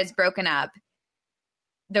Damika is broken up,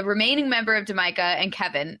 the remaining member of Damika and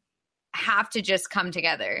Kevin have to just come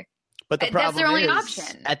together. But the problem that's their only is,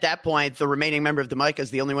 option. At that point, the remaining member of Damika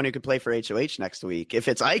is the only one who could play for HOH next week. If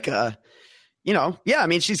it's Ika, I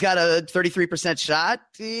mean, she's got a 33% shot,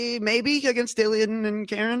 maybe, against Dylan and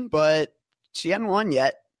Karen, but she hadn't won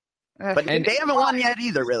yet. But they haven't won yet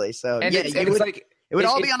either, really. So, it would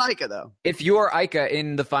all be on Ika, though. If you're Ika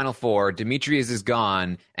in the final four, Dimitri's is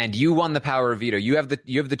gone, and you won the power of veto, you have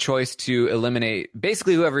the choice to eliminate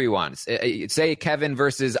basically whoever you want. Say Kevin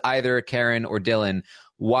versus either Karen or Dylan.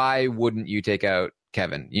 Why wouldn't you take out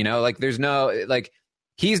Kevin? There's no,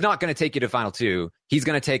 he's not going to take you to final two. He's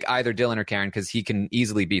going to take either Dylan or Karen because he can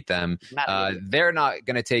easily beat them. They're not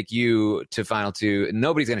going to take you to final two.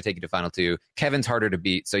 Nobody's going to take you to final two. Kevin's harder to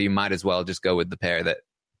beat, so you might as well just go with the pair that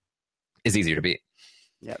is easier to beat.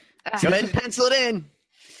 Yep. Go ahead and pencil it in.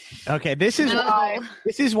 Okay, this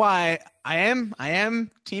is why I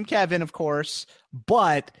am Team Kevin, of course,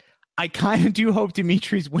 but I kind of do hope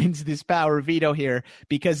Dimitri's wins this power veto here,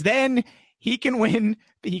 because then he can win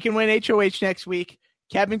HOH next week.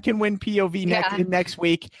 Kevin can win POV next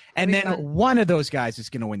week, and then one of those guys is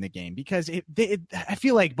going to win the game, because I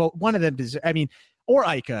feel like one of them or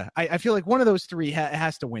Ika. I feel like one of those three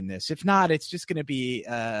has to win this. If not, it's just going to be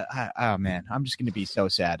oh man, I'm just going to be so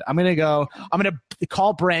sad. I'm going to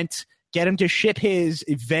call Brent, get him to ship his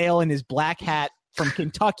veil and his black hat from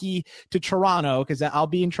Kentucky to Toronto, because I'll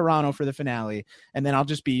be in Toronto for the finale, and then I'll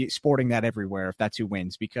just be sporting that everywhere if that's who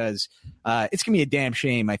wins, because it's gonna be a damn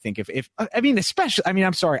shame. I think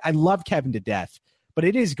I'm sorry, I love Kevin to death, but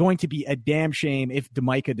it is going to be a damn shame if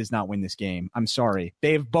Damika does not win this game. I'm sorry,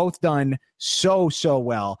 they've both done so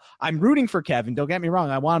well. I'm rooting for Kevin, don't get me wrong,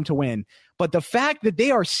 I want him to win, but the fact that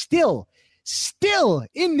they are still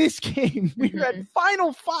in this game, we're at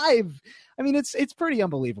final five. I mean, it's pretty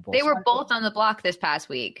unbelievable. They were both on the block this past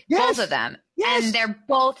week, both of them, and they're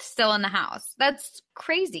both still in the house. That's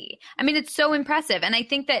crazy. I mean, it's so impressive, and I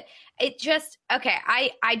think that it just I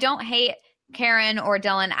don't hate Karen or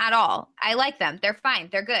Dylan at all. I like them; they're fine,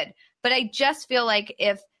 they're good. But I just feel like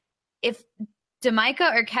if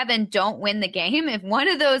Damika or Kevin don't win the game, if one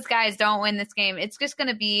of those guys don't win this game, it's just going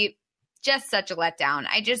to be just such a letdown.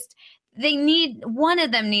 One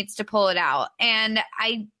of them needs to pull it out, and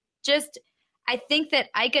I think that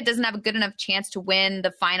Ika doesn't have a good enough chance to win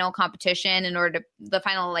the final competition the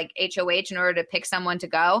final HOH in order to pick someone to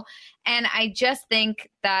go. And I just think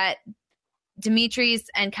that Dimitri's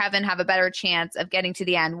and Kevin have a better chance of getting to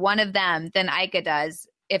the end, one of them, than Ika does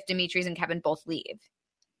if Dimitri's and Kevin both leave,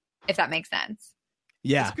 if that makes sense.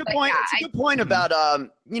 Yeah. It's a good point. It's a good point about,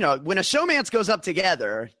 when a showmance goes up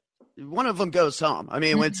together, one of them goes home. I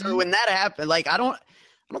mean, when that happened, like, I don't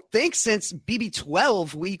think since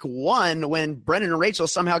BB12 week 1, when Brendan and Rachel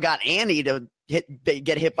somehow got Annie to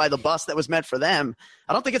get hit by the bus that was meant for them.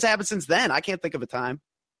 I don't think it's happened since then. I can't think of a time.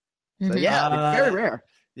 So yeah, very rare.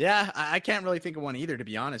 Yeah, I can't really think of one either, to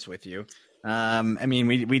be honest with you. I mean,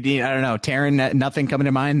 we need, I don't know, Taryn, nothing coming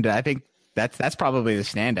to mind. I think that's probably the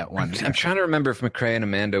standout one. I'm trying to remember if McCrae and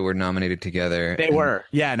Amanda were nominated together. They were.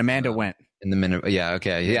 Yeah, and Amanda went. In the minute. Yeah.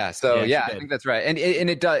 Okay. Yeah. So I think that's right. And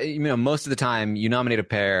it does, most of the time you nominate a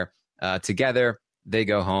pair together, they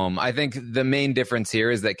go home. I think the main difference here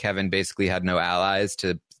is that Kevin basically had no allies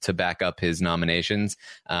to back up his nominations.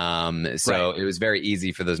 So it was very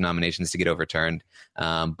easy for those nominations to get overturned.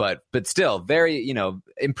 But still very,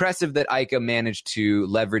 impressive that Ika managed to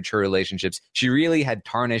leverage her relationships. She really had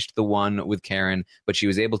tarnished the one with Karen, but she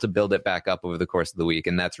was able to build it back up over the course of the week.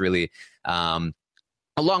 And that's really,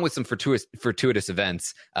 along with some fortuitous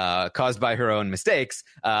events caused by her own mistakes,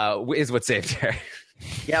 is what saved her.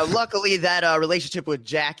 Yeah, luckily that relationship with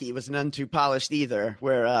Jackie was none too polished either,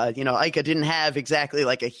 where, Ika didn't have exactly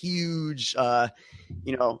like a huge,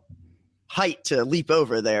 height to leap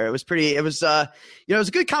over there. It was it was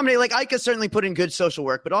a good comedy. Like, Ika certainly put in good social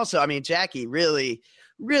work, but also, I mean, Jackie really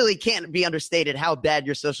can't be understated how bad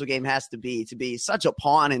your social game has to be such a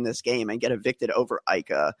pawn in this game and get evicted over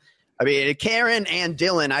Ika. I mean, Karen and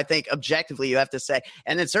Dylan, I think objectively you have to say,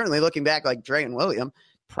 and then certainly looking back, like Dre and William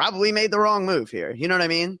probably made the wrong move here. You know what I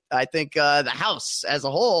mean? I think the house as a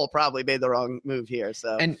whole probably made the wrong move here.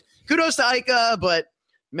 So and kudos to Ika, but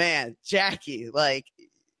man, Jackie, like,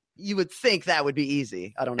 you would think that would be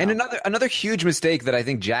easy. I don't know. And another huge mistake that I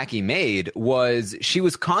think Jackie made was she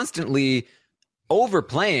was constantly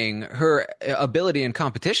overplaying her ability in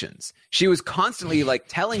competitions. She was constantly like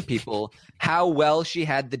telling people how well she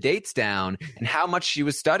had the dates down and how much she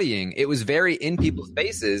was studying. It was very in people's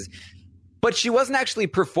faces, but she wasn't actually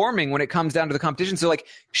performing when it comes down to the competition. So like,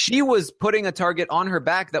 she was putting a target on her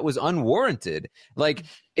back that was unwarranted. Like,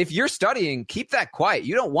 if you're studying, keep that quiet.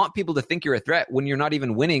 You don't want people to think you're a threat when you're not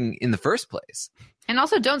even winning in the first place. And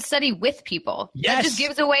also, don't study with people. Yes. That just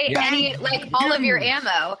gives away all of your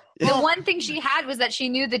ammo. The one thing she had was that she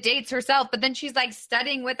knew the dates herself, but then she's like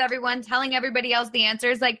studying with everyone, telling everybody else the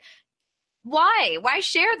answers. Like, why? Why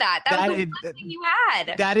share that? That was the one thing you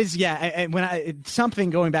had. That is, yeah. And something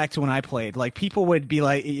going back to when I played, like, people would be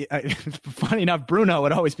like, funny enough, Bruno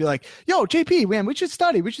would always be like, "Yo, JP, man, we should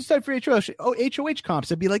study. We should study for HOH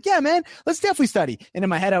comps." I'd be like, "Yeah, man, let's definitely study." And in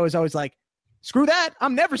my head, I was always like, screw that.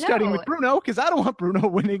 I'm never studying with Bruno because I don't want Bruno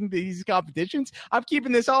winning these competitions. I'm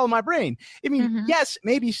keeping this all in my brain. I mean, yes,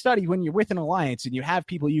 maybe study when you're with an alliance and you have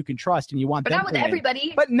people you can trust and you want them to win. But not with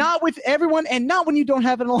everybody. But not with everyone, and not when you don't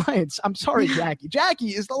have an alliance. I'm sorry, Jackie. Jackie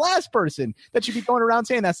is the last person that should be going around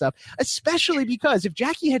saying that stuff, especially because if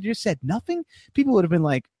Jackie had just said nothing, people would have been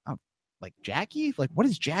like, oh, like, Jackie? Like, what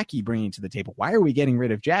is Jackie bringing to the table? Why are we getting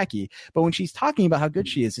rid of Jackie? But when she's talking about how good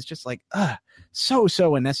she is, it's just like, so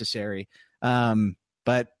unnecessary.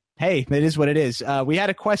 But hey, it is what it is. We had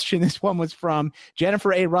a question. This one was from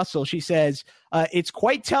Jennifer A. Russell. She says, it's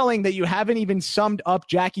quite telling that you haven't even summed up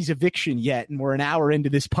Jackie's eviction yet, and we're an hour into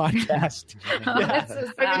this podcast. That's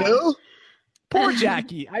so sad. Poor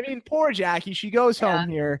Jackie. I mean, poor Jackie. She goes home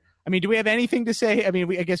here. I mean, do we have anything to say? I mean,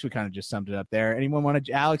 I guess we kind of just summed it up there. Anyone want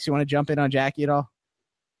to, Alex, you want to jump in on Jackie at all?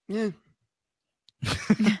 Yeah.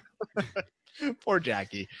 Poor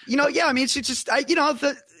Jackie. I mean, she just,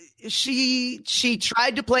 she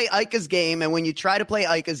tried to play Ika's game, and when you try to play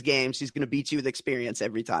Ika's game, she's going to beat you with experience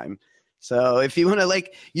every time. So if you want to,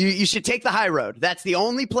 you should take the high road. That's the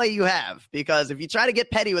only play you have, because if you try to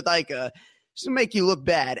get petty with Ika, she's going to make you look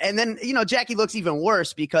bad. And then, Jackie looks even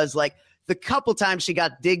worse because, the couple times she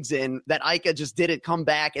got digs in that Ika just didn't come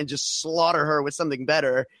back and just slaughter her with something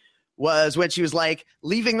better was when she was,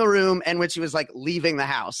 leaving the room and when she was, leaving the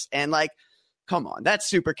house. And, come on, that's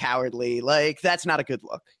super cowardly. That's not a good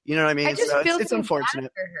look. You know what I mean? I just feel it's so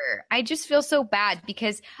unfortunate bad for her. I just feel so bad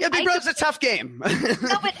because Big Brother's a tough game.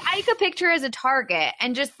 No, but Ika picked her as a target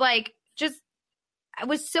and just I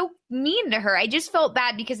was so mean to her. I just felt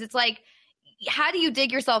bad because it's how do you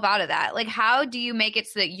dig yourself out of that? How do you make it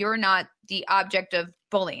so that you're not the object of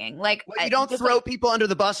bullying? You don't throw people under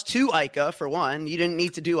the bus to Ika, for one. You didn't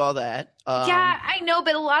need to do all that. Yeah, I know,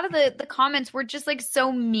 but a lot of the comments were just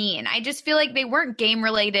so mean. I just feel like they weren't game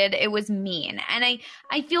related. It was mean. And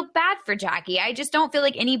I feel bad for Jackie. I just don't feel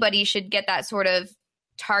like anybody should get that sort of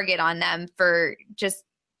target on them for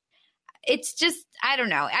it's just, I don't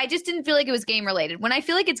know. I just didn't feel like it was game related. When I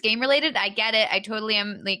feel like it's game related, I get it. I totally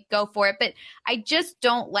am go for it. But I just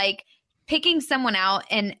don't like picking someone out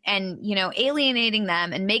and alienating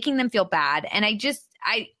them and making them feel bad. And I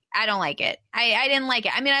don't like it. I didn't like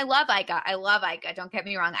it. I mean, I love Ika. Don't get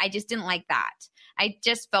me wrong. I just didn't like that. I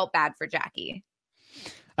just felt bad for Jackie.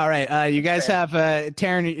 All right. You guys have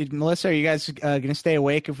Taryn, Melissa, are you guys going to stay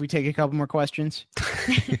awake if we take a couple more questions?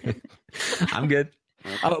 I'm good.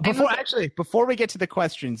 Before we get to the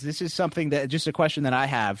questions, this is just a question that I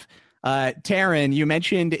have. Taryn, you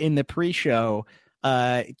mentioned in the pre-show,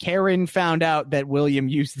 Karen found out that William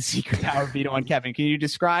used the secret power veto on Kevin. Can you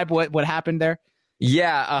describe what happened there?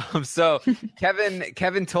 Yeah. So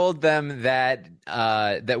Kevin told them that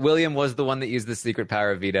William was the one that used the secret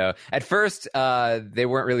power veto. At first, they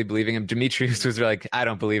weren't really believing him. Demetrius was like, I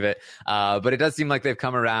don't believe it. But it does seem like they've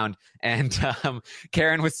come around. And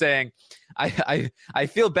Karen was saying, I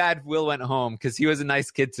feel bad Will went home because he was a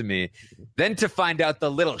nice kid to me. Then to find out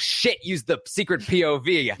the little shit used the secret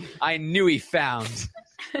POV, I knew he found.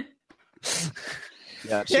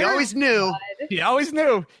 Yeah, she always knew. She always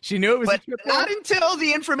knew. She knew it was. But not until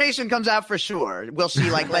the information comes out for sure. Will she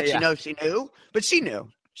let you know she knew? But she knew.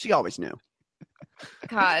 She always knew.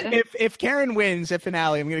 God. If Karen wins at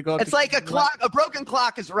finale, I'm gonna go. It's like a clock. A broken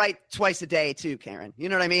clock is right twice a day too, Karen. You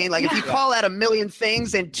know what I mean? Like if you call out a million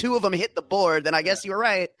things and 2 of them hit the board, then I guess you were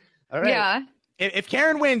right. All right. Yeah. If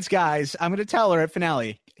Karen wins, guys, I'm gonna tell her at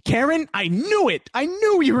finale. Karen, I knew it. I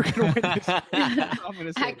knew you were going to win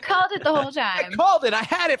this. I called it the whole time. I called it. I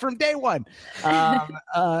had it from day one.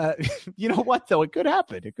 You know what, though? It could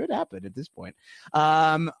happen. It could happen at this point.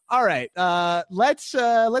 All right. Let's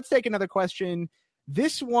take another question.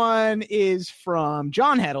 This one is from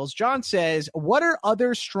John Heddles. John says, what are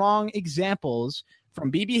other strong examples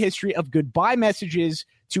from BB history of goodbye messages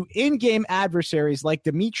to in-game adversaries like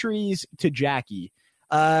Dimitri's to Jackie?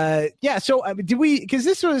 So did we, because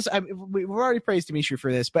this was, we've already praised Dimitri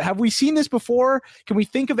for this, but have we seen this before? Can we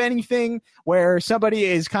think of anything where somebody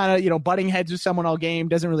is kind of, butting heads with someone all game,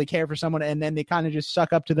 doesn't really care for someone, and then they kind of just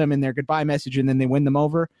suck up to them in their goodbye message and then they win them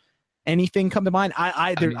over? Anything come to mind?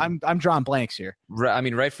 I'm drawing blanks here.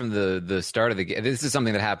 Right from the start of the game, this is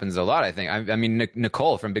something that happens a lot, I think. I mean,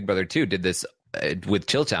 Nicole from Big Brother 2 did this with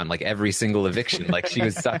Chilltown, like every single eviction, like she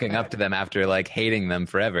was sucking up to them after like hating them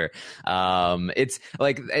forever. It's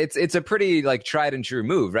a pretty like tried and true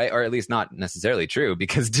move, right? Or at least not necessarily true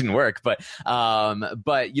because it didn't work. But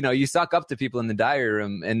you suck up to people in the diary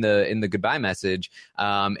room in the goodbye message.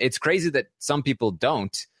 It's crazy that some people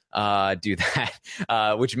don't do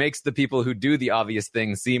that, which makes the people who do the obvious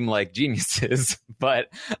thing seem like geniuses. But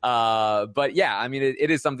yeah, I mean, it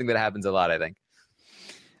is something that happens a lot, I think.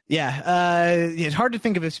 Yeah, it's hard to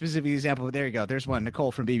think of a specific example, but there you go. There's one,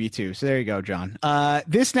 Nicole from BB2. So there you go, John.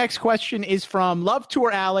 This next question is from Love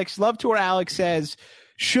Tour Alex. Love Tour Alex says,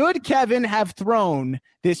 should Kevin have thrown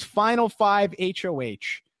this final 5 HOH?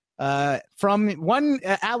 From one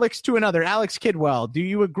Alex to another, Alex Kidwell. Do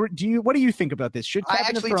you agree? What do you think about this? Should Kevin I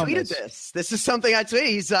actually tweeted this? This is something I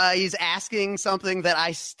tweeted. He's asking something that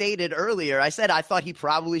I stated earlier. I said I thought he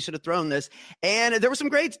probably should have thrown this, and there were some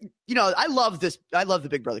great. I love this. I love the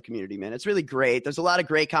Big Brother community, man. It's really great. There's a lot of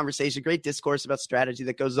great conversation, great discourse about strategy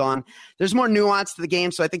that goes on. There's more nuance to the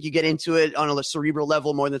game, so I think you get into it on a cerebral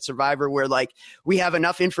level more than Survivor, where like we have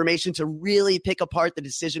enough information to really pick apart the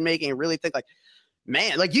decision making and really think like,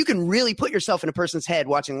 man, like you can really put yourself in a person's head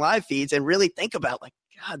watching live feeds and really think about like,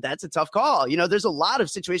 God, that's a tough call. There's a lot of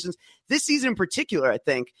situations this season in particular, I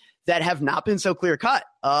think, that have not been so clear cut.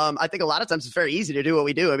 I think a lot of times it's very easy to do what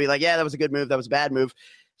we do. I mean, like, yeah, that was a good move. That was a bad move.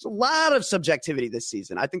 There's a lot of subjectivity this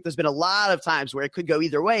season. I think there's been a lot of times where it could go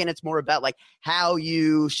either way. And it's more about like how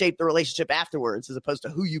you shape the relationship afterwards as opposed to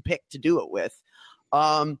who you pick to do it with.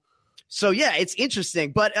 So, yeah, it's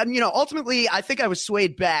interesting. But, ultimately, I think I was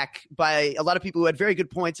swayed back by a lot of people who had very good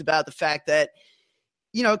points about the fact that,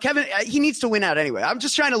 Kevin, he needs to win out anyway. I'm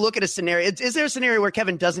just trying to look at a scenario. Is there a scenario where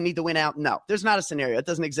Kevin doesn't need to win out? No, there's not a scenario. It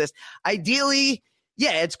doesn't exist. Ideally,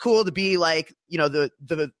 yeah, it's cool to be like,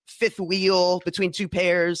 the fifth wheel between two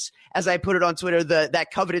pairs, as I put it on Twitter,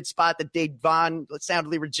 that coveted spot that Dave Vaughn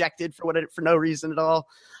soundly rejected for no reason at all.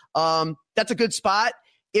 That's a good spot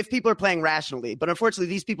if people are playing rationally. But unfortunately,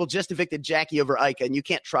 these people just evicted Jackie over Ika, and you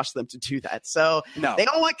can't trust them to do that. So They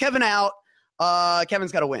don't want Kevin out.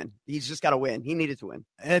 Kevin's got to win. He's just got to win. He needed to win.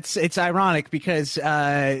 It's ironic because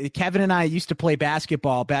Kevin and I used to play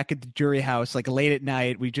basketball back at the jury house, like late at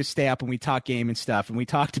night. We just stay up and we talk game and stuff. And we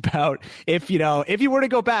talked about if you were to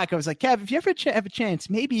go back, I was like, Kev, if you ever have a chance,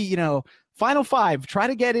 maybe, final 5, try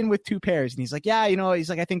to get in with 2 pairs. And he's like, yeah, he's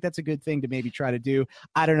like, I think that's a good thing to maybe try to do.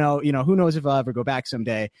 I don't know, who knows if I'll ever go back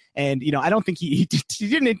someday. And, I don't think he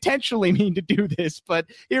didn't intentionally mean to do this, but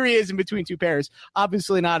here he is in between 2 pairs.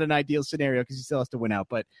 Obviously not an ideal scenario because he still has to win out,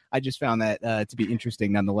 but I just found that to be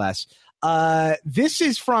interesting nonetheless. This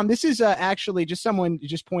is actually just someone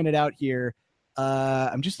just pointed out here.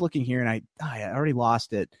 I'm just looking here and I already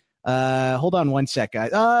lost it. Hold on one sec,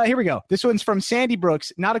 guys. Here we go. This one's from Sandy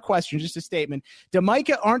Brooks. Not a question, just a statement.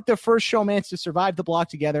 Damika aren't the first showmans to survive the block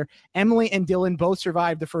together. Emily and Dylan both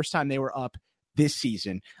survived the first time they were up this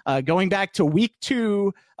season. Going back to week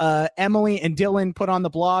 2, Emily and Dylan put on the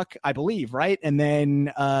block, I believe, right? And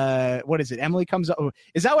then what is it? Emily comes up.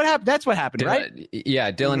 Is that what happened? That's what happened, right? Yeah,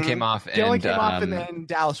 Dylan came off. Dylan came off, and then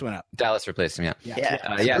Dallas went up. Dallas replaced him.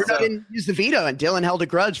 Yeah. Bruno didn't use the veto, and Dylan held a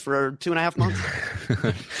grudge for 2.5 months.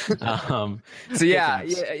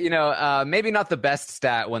 Maybe not the best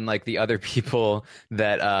stat when like the other people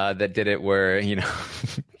that did it were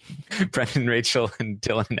Brendan, Rachel, and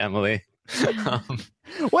Dylan and Emily.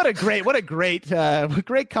 What a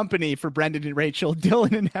great company for Brendan and Rachel,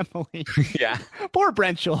 Dylan and Emily. Yeah, poor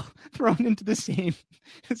Brenchel thrown into the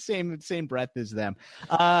same breath as them.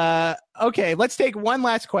 Okay, let's take one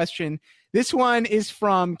last question. This one is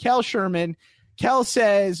from Kel Sherman. Kel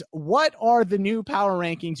says, "What are the new power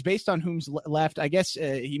rankings based on whom's left?" I guess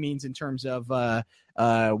he means in terms of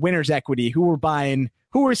winners equity, who we're buying,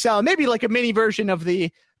 who we're selling, maybe like a mini version of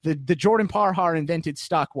the Jordan Parhar invented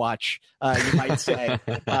stock watch, you might say.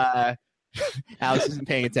 Alex isn't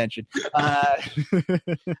paying attention.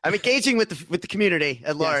 I'm engaging with the community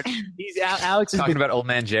at large. Yes. Alex is talking about old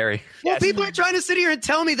man Jerry. Well, people are trying to sit here and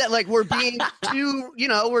tell me that like we're being too,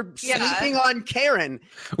 we're sleeping on Karen.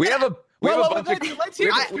 We have a let's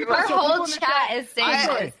hear it. Our whole chat is saying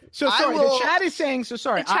this. So sorry, the chat is saying so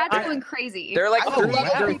sorry. The chat's going crazy. There are like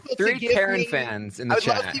three Karen fans in the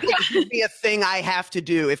chat. I would love people to give me a thing I have to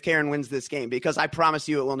do if Karen wins this game, because I promise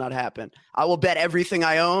you it will not happen. I will bet everything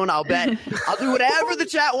I own. I'll do whatever the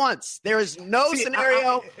chat wants. There is no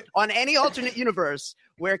scenario on any alternate universe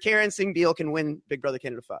where Karen Singh Beal can win Big Brother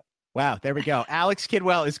Canada 5. Wow, there we go. Alex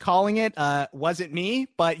Kidwell is calling it. Wasn't me,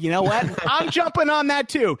 but you know what? I'm jumping on that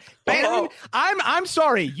too. Karen, I'm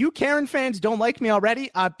sorry. You Karen fans don't like me already.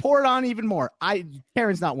 Pour it on even more.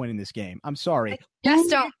 Karen's not winning this game. I'm sorry. Just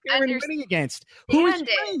don't Karen winning against? Who is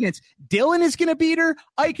winning against? Dylan is going to beat her.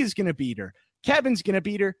 Ike is going to beat her. Kevin's going to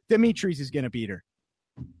beat her. Dimitri's is going to beat her.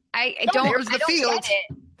 I don't get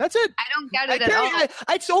it. That's it. I don't get it at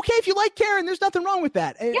all. It's okay if you like Karen. There's nothing wrong with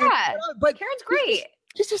that. Yeah, but Karen's great.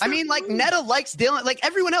 Netta likes Dylan. Like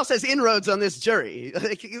everyone else has inroads on this jury.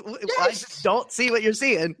 Like, I just don't see what you're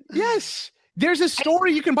seeing. Yes, there's a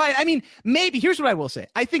story you can buy. I mean, maybe here's what I will say.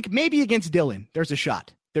 I think maybe against Dylan, there's a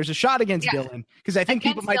shot. There's a shot against Dylan, because I think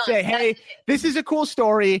people might say, "Hey, this is a cool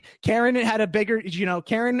story. Karen had a bigger,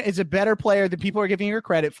 Karen is a better player than people are giving her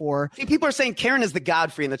credit for." See, people are saying Karen is the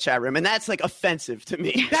Godfrey in the chat room, and that's like offensive to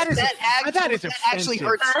me. That actually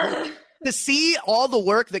hurts. To see all the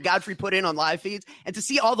work that Godfrey put in on live feeds, and to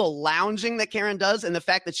see all the lounging that Karen does, and the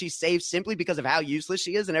fact that she's saved simply because of how useless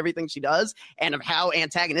she is and everything she does, and of how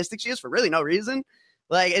antagonistic she is for really no reason.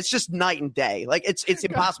 Like, it's just night and day. Like, it's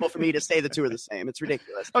impossible for me to say the two are the same. It's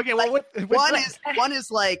ridiculous. Okay, well, one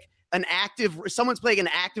is like someone's playing an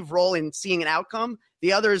active role in seeing an outcome.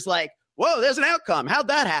 The other is like, whoa, there's an outcome. How'd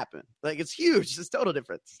that happen? Like, it's huge. It's a total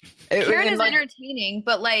difference. Karen is entertaining,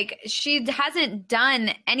 but like, she hasn't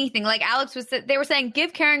done anything. Like they were saying,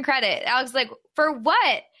 give Karen credit. Alex was like, for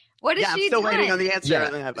what? What is she still done? waiting on the answer.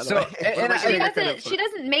 Yeah. By the way. She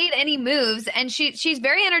doesn't made any moves, and she's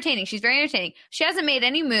very entertaining. She's very entertaining. She hasn't made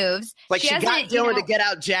any moves. Like, she got Dylan to get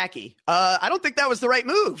out Jackie. I don't think that was the right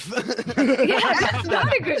move. Yeah, that's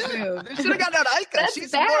not a good move. They should have gotten out Ika. That's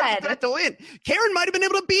She's bad. more to win. Karen might have been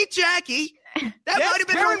able to beat Jackie. That might have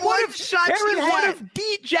been her one shot. Karen would have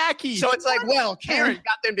beat Jackie. So it's like, well, Karen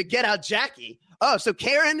got them to get out Jackie. Oh, so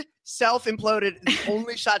Karen self-imploded. The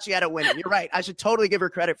only shot she had at winning. You're right. I should totally give her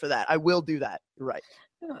credit for that. I will do that. You're right.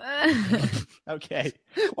 Okay.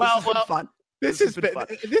 Well, fun. This has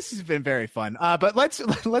been very fun. But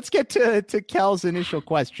let's get to Kel's initial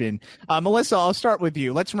question. Melissa, I'll start with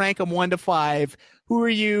you. Let's rank them 1 to 5. Who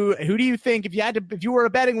do you think, if you were a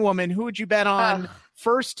betting woman, who would you bet on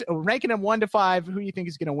first? Ranking them 1 to 5. Who do you think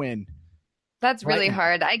is going to win? That's really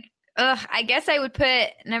hard. I guess I would put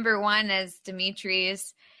number 1 as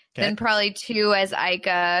Dimitri's, then probably 2 as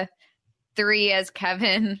Ika, 3 as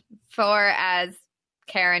Kevin, 4 as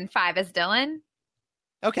Karen, 5 as Dylan.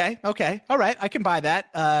 Okay. All right. I can buy that.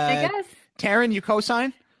 I guess. Taryn, you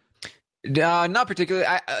co-sign? Not particularly.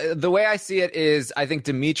 The way I see it is I think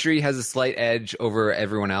Dimitri has a slight edge over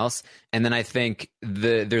everyone else. And then I think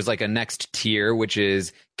there's like a next tier, which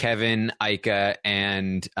is Kevin, Ika,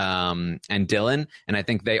 and Dylan. And I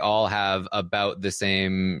think they all have about the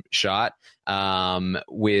same shot,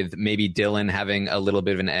 with maybe Dylan having a little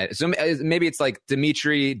bit of an edge. So maybe it's like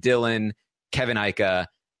Dimitri, Dylan, Kevin, Ika,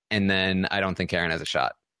 and then I don't think Karen has a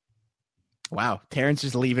shot. Wow, Taryn's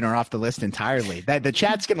just leaving her off the list entirely. The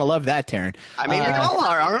chat's gonna love that, Taryn. I mean, we all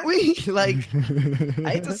are, aren't we? Like, I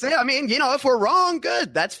hate to say, I mean, if we're wrong,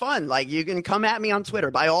 good, that's fun. Like, you can come at me on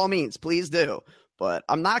Twitter by all means, please do. But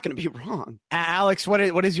I'm not gonna be wrong. Alex, what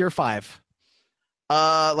is your 5?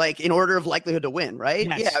 Like in order of likelihood to win, right?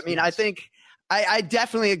 Yes, yeah, I mean, yes. I think I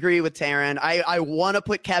definitely agree with Taryn. I want to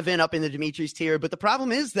put Kevin up in the Dimitri's tier, but the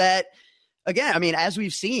problem is that, again, I mean, as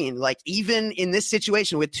we've seen, like even in this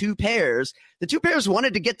situation with two pairs, the two pairs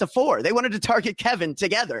wanted to get to 4. They wanted to target Kevin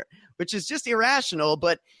together, which is just irrational,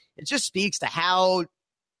 but it just speaks to how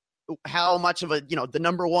much of a, the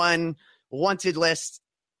number one wanted list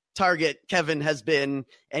target Kevin has been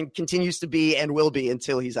and continues to be and will be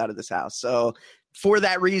until he's out of this house. So for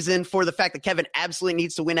that reason, for the fact that Kevin absolutely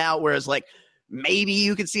needs to win out, whereas like maybe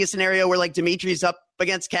you could see a scenario where like Dimitri's up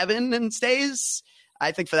against Kevin and stays,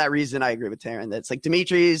 I think for that reason, I agree with Taryn. That's like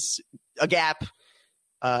Dimitri's a gap,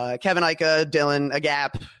 Kevin, Ika, Dylan, a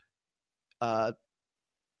gap.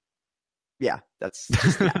 Yeah, that's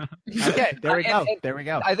just that. Okay, there we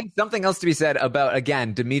go. I think something else to be said about,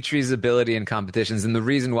 again, Dimitri's ability in competitions, and the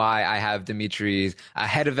reason why I have Dimitri's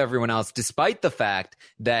ahead of everyone else, despite the fact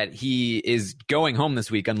that he is going home this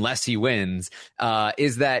week unless he wins,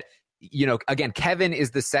 is that, again, Kevin is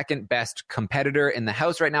the second best competitor in the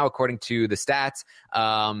house right now, according to the stats.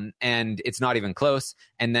 And it's not even close.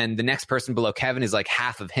 And then the next person below Kevin is like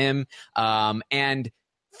half of him. And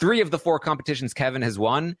 3 of the 4 competitions Kevin has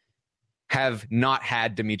won have not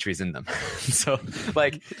had Dimitri's in them. So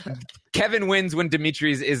like Kevin wins when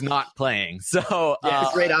Dimitri's is not playing. So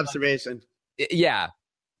great observation. Yeah.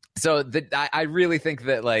 So I really think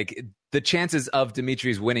that like the chances of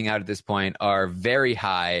Dimitri's winning out at this point are very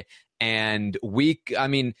high. And it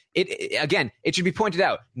should be pointed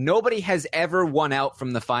out, nobody has ever won out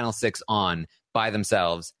from the final 6 on by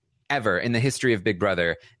themselves ever in the history of Big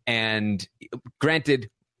Brother. And granted,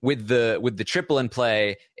 with the triple in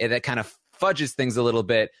play, that kind of fudges things a little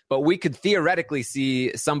bit, but we could theoretically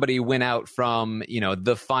see somebody win out from,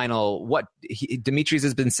 the final, Dimitri's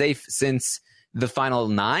has been safe since the final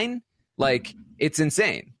 9. Like, it's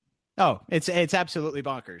insane. Oh, it's absolutely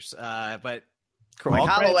bonkers. But all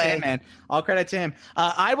credit to him, man. All credit to him.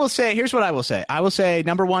 I will say, here's what I will say. I will say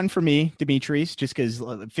number 1 for me, Dimitri's, just because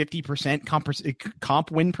 50%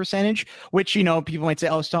 comp win percentage, which, people might say,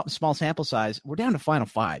 oh, small sample size. We're down to final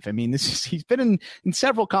 5. I mean, he's been in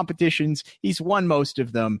several competitions. He's won most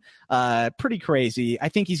of them. Pretty crazy. I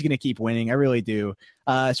think he's going to keep winning. I really do.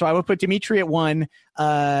 So I would put Dimitri at 1.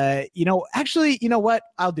 Actually, you know what?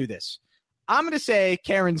 I'll do this. I'm going to say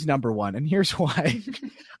Karen's number 1, and here's why.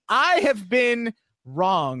 I have been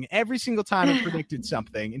wrong every single time I predicted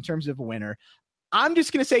something in terms of a winner. I'm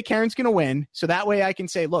just going to say Karen's going to win, so that way I can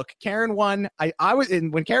say, look, Karen won. I was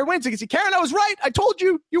in when Karen wins, I can say, Karen, I was right. I told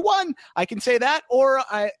you, you won. I can say that, or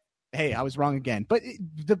I was wrong again. But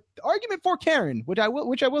the argument for Karen, which I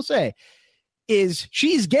will say, is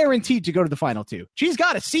she's guaranteed to go to the final 2. She's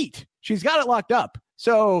got a seat. She's got it locked up.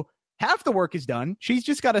 So half the work is done. She's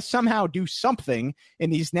just got to somehow do something in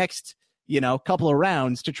these next couple of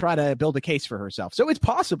rounds to try to build a case for herself. So it's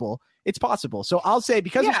possible. It's possible. So I'll say,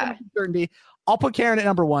 because of some uncertainty, I'll put Karen at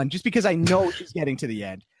number 1 just because I know she's getting to the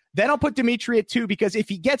end. Then I'll put Dimitri at 2 because if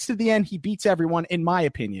he gets to the end, he beats everyone, in my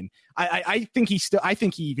opinion. I think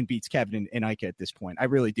he even beats Kevin and Ika at this point. I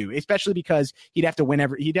really do, especially because he'd have to win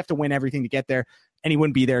everything to get there, and he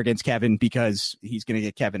wouldn't be there against Kevin because he's going to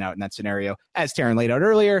get Kevin out in that scenario, as Taryn laid out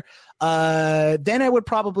earlier. Then I would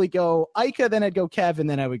probably go Ika, then I'd go Kevin,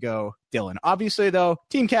 then I would go Dylan. Obviously, though,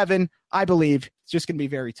 Team Kevin, I believe it's just going to be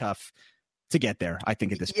very tough to get there, I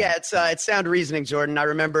think, at this point. Yeah, it's sound reasoning, Jordan. I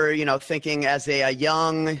remember, thinking as a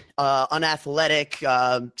young, unathletic,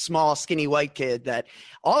 small, skinny white kid that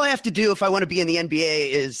all I have to do if I want to be in the NBA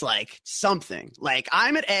is like something. Like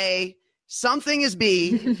I'm at A, something is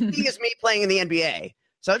B, B is me playing in the NBA.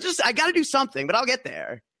 So I got to do something, but I'll get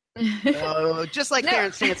there. Just like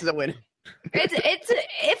Karen's chances of winning. It's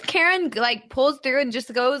if Karen like pulls through and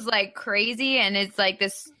just goes like crazy and it's like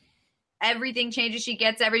this. Everything changes. She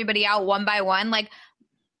gets everybody out one by one. Like,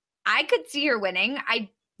 I could see her winning.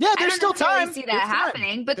 There's still time. See that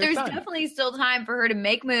happening, but there's definitely still time for her to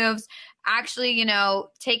make moves. Actually,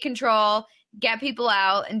 take control, get people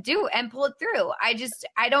out and pull it through.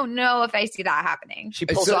 I don't know if I see that happening. She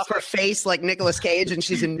pulls off her face like Nicolas Cage and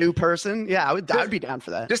she's a new person. Yeah, I would be down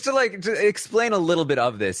for that. Just to explain a little bit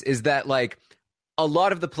of this is that like a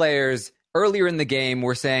lot of the players earlier in the game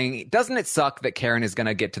were saying, doesn't it suck that Karen is going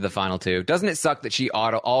to get to the final two? Doesn't it suck that she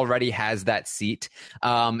already has that seat?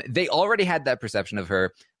 They already had that perception of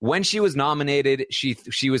her. When she was nominated,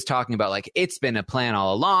 she was talking about like, it's been a plan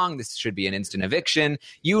all along. This should be an instant eviction.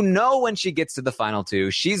 You know, when she gets to the final two,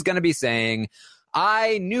 she's going to be saying,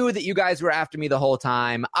 I knew that you guys were after me the whole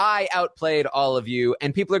time. I outplayed all of you.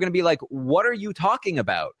 And people are going to be like, what are you talking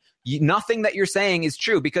about? Nothing that you're saying is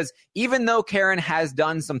true, because even though Karen has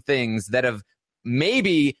done some things that have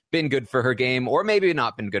maybe been good for her game or maybe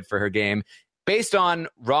not been good for her game based on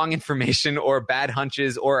wrong information or bad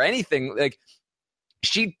hunches or anything, like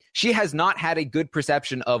she has not had a good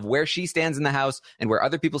perception of where she stands in the house and where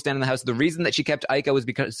other people stand in the house. The reason that she kept Ika was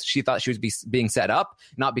because she thought she was being set up,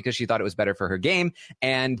 not because she thought it was better for her game.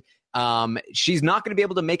 And she's not going to be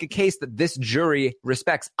able to make a case that this jury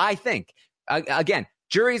respects, I think. Again,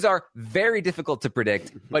 juries are very difficult to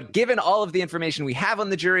predict, but given all of the information we have on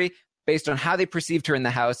the jury, based on how they perceived her in the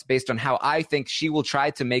house, based on how I think she will try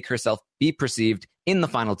to make herself be perceived in the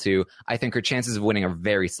final two, I think her chances of winning are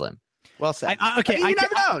very slim. Well said. You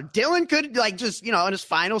never know. Dylan could like just, in his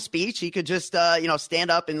final speech, he could just,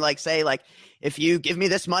 stand up and like say like, if you give me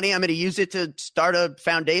this money, I'm going to use it to start a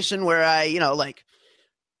foundation where I,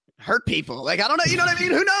 hurt people. Like, I don't know. You know what I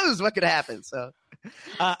mean? Who knows what could happen? So.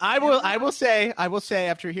 I will say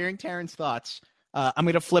after hearing Taryn's thoughts, I'm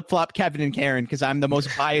going to flip-flop Kevin and Karen because I'm the most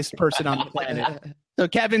biased person on the planet. So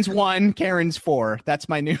Kevin's 1, Karen's 4. That's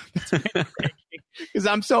my new because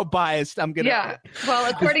I'm so biased. I'm going to. Yeah. Well,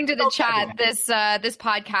 according to the chat, this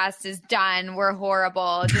podcast is done. We're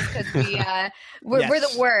horrible just because we're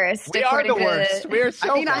the worst. We are the worst. We're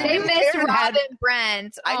so bad. I miss Rob and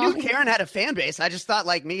Brent. I knew Karen had a fan base. I just thought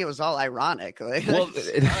like me, it was all ironic. Like, well,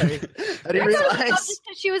 I didn't realize. Just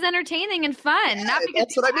because she was entertaining and fun, not because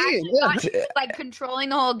that's what I mean. Yeah. She was, like controlling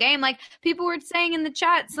the whole game. Like people were saying in the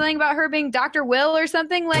chat something about her being Dr. Will or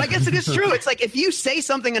something. Like I guess it is true. It's like if you say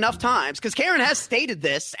something enough times, because Karen has stated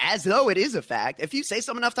this as though it is a fact. If you say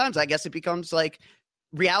something enough times, I guess it becomes like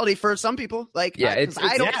reality for some people. Like, I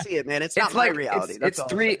don't see it, man. It's not like my reality.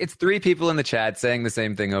 It's three people in the chat saying the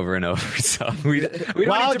same thing over and over. So we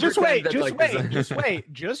just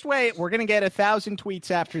wait. We're gonna get 1,000 tweets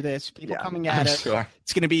after this. People coming at us. Sure.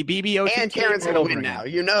 It's gonna be BBOT. And Karen's gonna win now.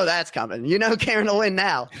 You know that's coming. You know Karen will win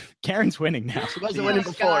now. Karen's winning now. She wasn't winning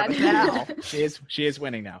before, but now she is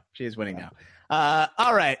winning now.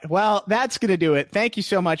 All right. Well, that's going to do it. Thank you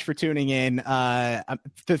so much for tuning in. For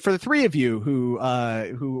the three of you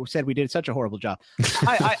who said we did such a horrible job,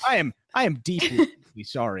 I am deeply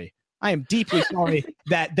sorry. I am deeply sorry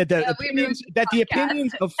that the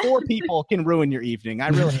opinions of 4 people can ruin your evening. I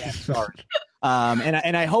really am sorry.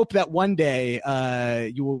 And I hope that one day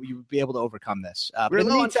you will be able to overcome this. We're a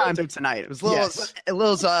little unfiltered tonight. It was a little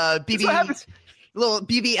little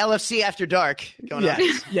BBLFC after dark going on.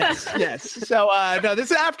 Yes. So no,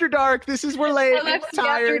 this is after dark. This is we're late. We're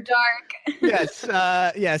tired. After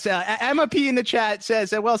dark. Yes. Emma P in the chat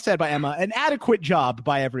says, well said by Emma, an adequate job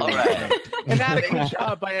by everybody. Right. An adequate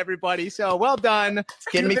job by everybody. So well done. It's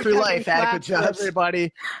getting me through life. Adequate jobs,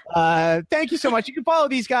 everybody. Thank you so much. You can follow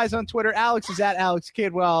these guys on Twitter. Alex is at Alex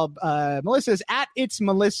Kidwell. Melissa is at It's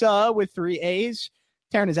Melissa with 3 A's.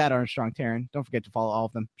 Taryn is at Armstrong Taryn. Don't forget to follow all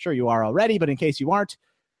of them. Sure you are already, but in case you aren't,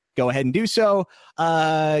 go ahead and do so.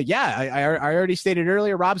 I already stated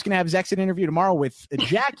earlier, Rob's going to have his exit interview tomorrow with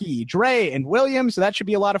Jackie, Dre, and William, so that should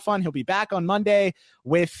be a lot of fun. He'll be back on Monday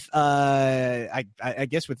with, I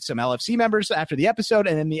guess, with some LFC members after the episode,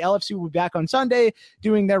 and then the LFC will be back on Sunday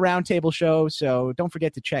doing their roundtable show, so don't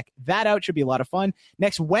forget to check that out. Should be a lot of fun.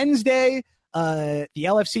 Next Wednesday, the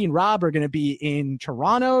LFC and Rob are going to be in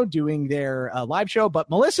Toronto doing their live show, but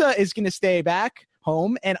Melissa is going to stay back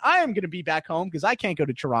home, and I am going to be back home because I can't go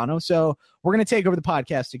to Toronto. So we're going to take over the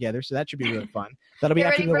podcast together. So that should be really fun. That'll be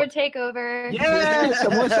ready for a takeover. Yeah. So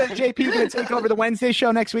Melissa and JP are going to take over the Wednesday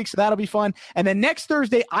show next week. So that'll be fun. And then next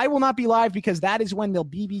Thursday, I will not be live because that is when the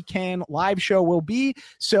BBCAN live show will be.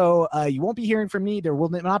 So you won't be hearing from me. There will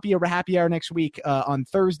not be a RHAPpy Hour next week on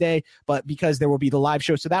Thursday, but because there will be the live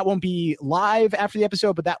show. So that won't be live after the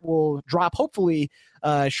episode, but that will drop hopefully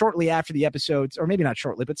shortly after the episodes, or maybe not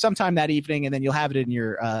shortly, but sometime that evening, and then you'll have it in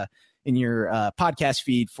your podcast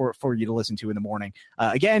feed for you to listen to in the morning.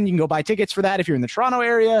 Again, you can go buy tickets for that if you're in the Toronto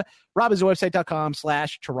area.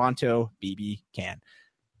 robiswebsite.com/Toronto BBCAN.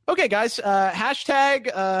 Okay, guys.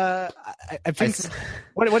 Hashtag. I think.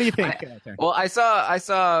 What do you think? Well, I saw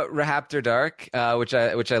RHAPpy Dark, which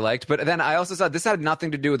I liked, but then I also saw this had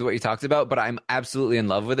nothing to do with what you talked about, but I'm absolutely in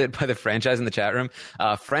love with it by the franchise in the chat room.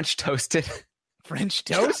 French Toasted. French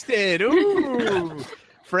Toasted. Ooh.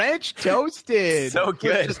 French Toasted. So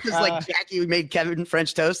good. Just because Jackie made Kevin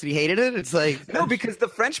French toast and he hated it. It's like no, because the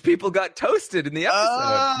French people got toasted in the episode.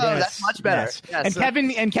 Oh, yes, that's much better. Yes. Yes.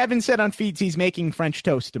 And Kevin said on feeds he's making French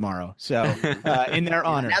toast tomorrow. So in their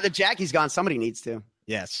honor. Now that Jackie's gone, somebody needs to.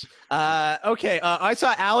 Yes. Okay. I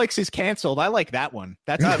saw Alex is canceled. I like that one.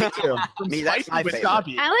 That's me too. That's my favorite.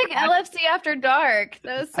 I like LFC After Dark.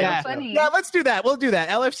 That was so funny. Yeah, let's do that. We'll do that.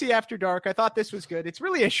 LFC After Dark. I thought this was good. It's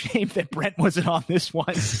really a shame that Brent wasn't on this one.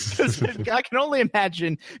 Because I can only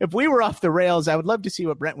imagine if we were off the rails, I would love to see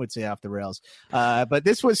what Brent would say off the rails. But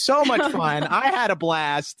this was so much fun. I had a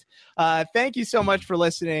blast. Thank you so much for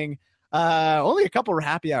listening. Only a couple of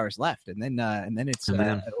happy hours left, and then it's we're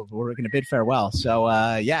going to bid farewell. So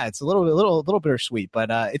it's a little bittersweet, but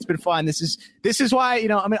it's been fun. This is why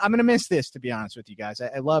I'm going to miss this, to be honest with you guys.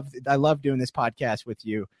 I love doing this podcast with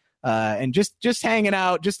you, and just hanging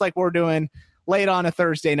out, just like we're doing late on a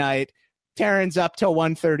Thursday night. Taryn's up till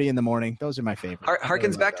 1:30 in the morning. Those are my favorite.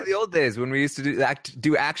 Harkens back to the old days when we used to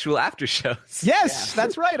do actual after shows. Yes,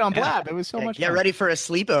 that's right, on Blab. It was so much fun. Get ready for a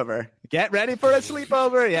sleepover. Get ready for a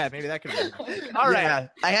sleepover. Yeah, maybe that could be. All right. Yeah,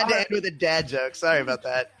 I had to end with a dad joke. Sorry about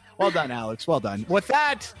that. Well done, Alex. Well done. With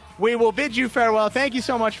that, we will bid you farewell. Thank you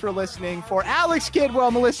so much for listening. For Alex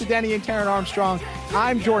Kidwell, Melissa Denny, and Taryn Armstrong,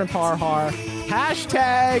 I'm Jordan Parhar.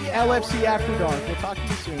 Hashtag LFC After Dark. We'll talk to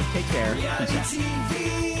you soon. Take care. Peace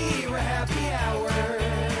out. Happy hour.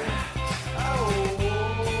 Oh,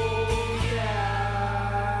 yeah.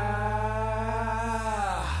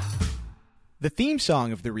 The theme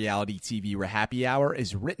song of the reality TV RHAPpy Hour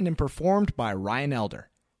is written and performed by Ryan Elder.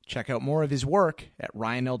 Check out more of his work at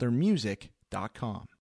ryaneldermusic.com.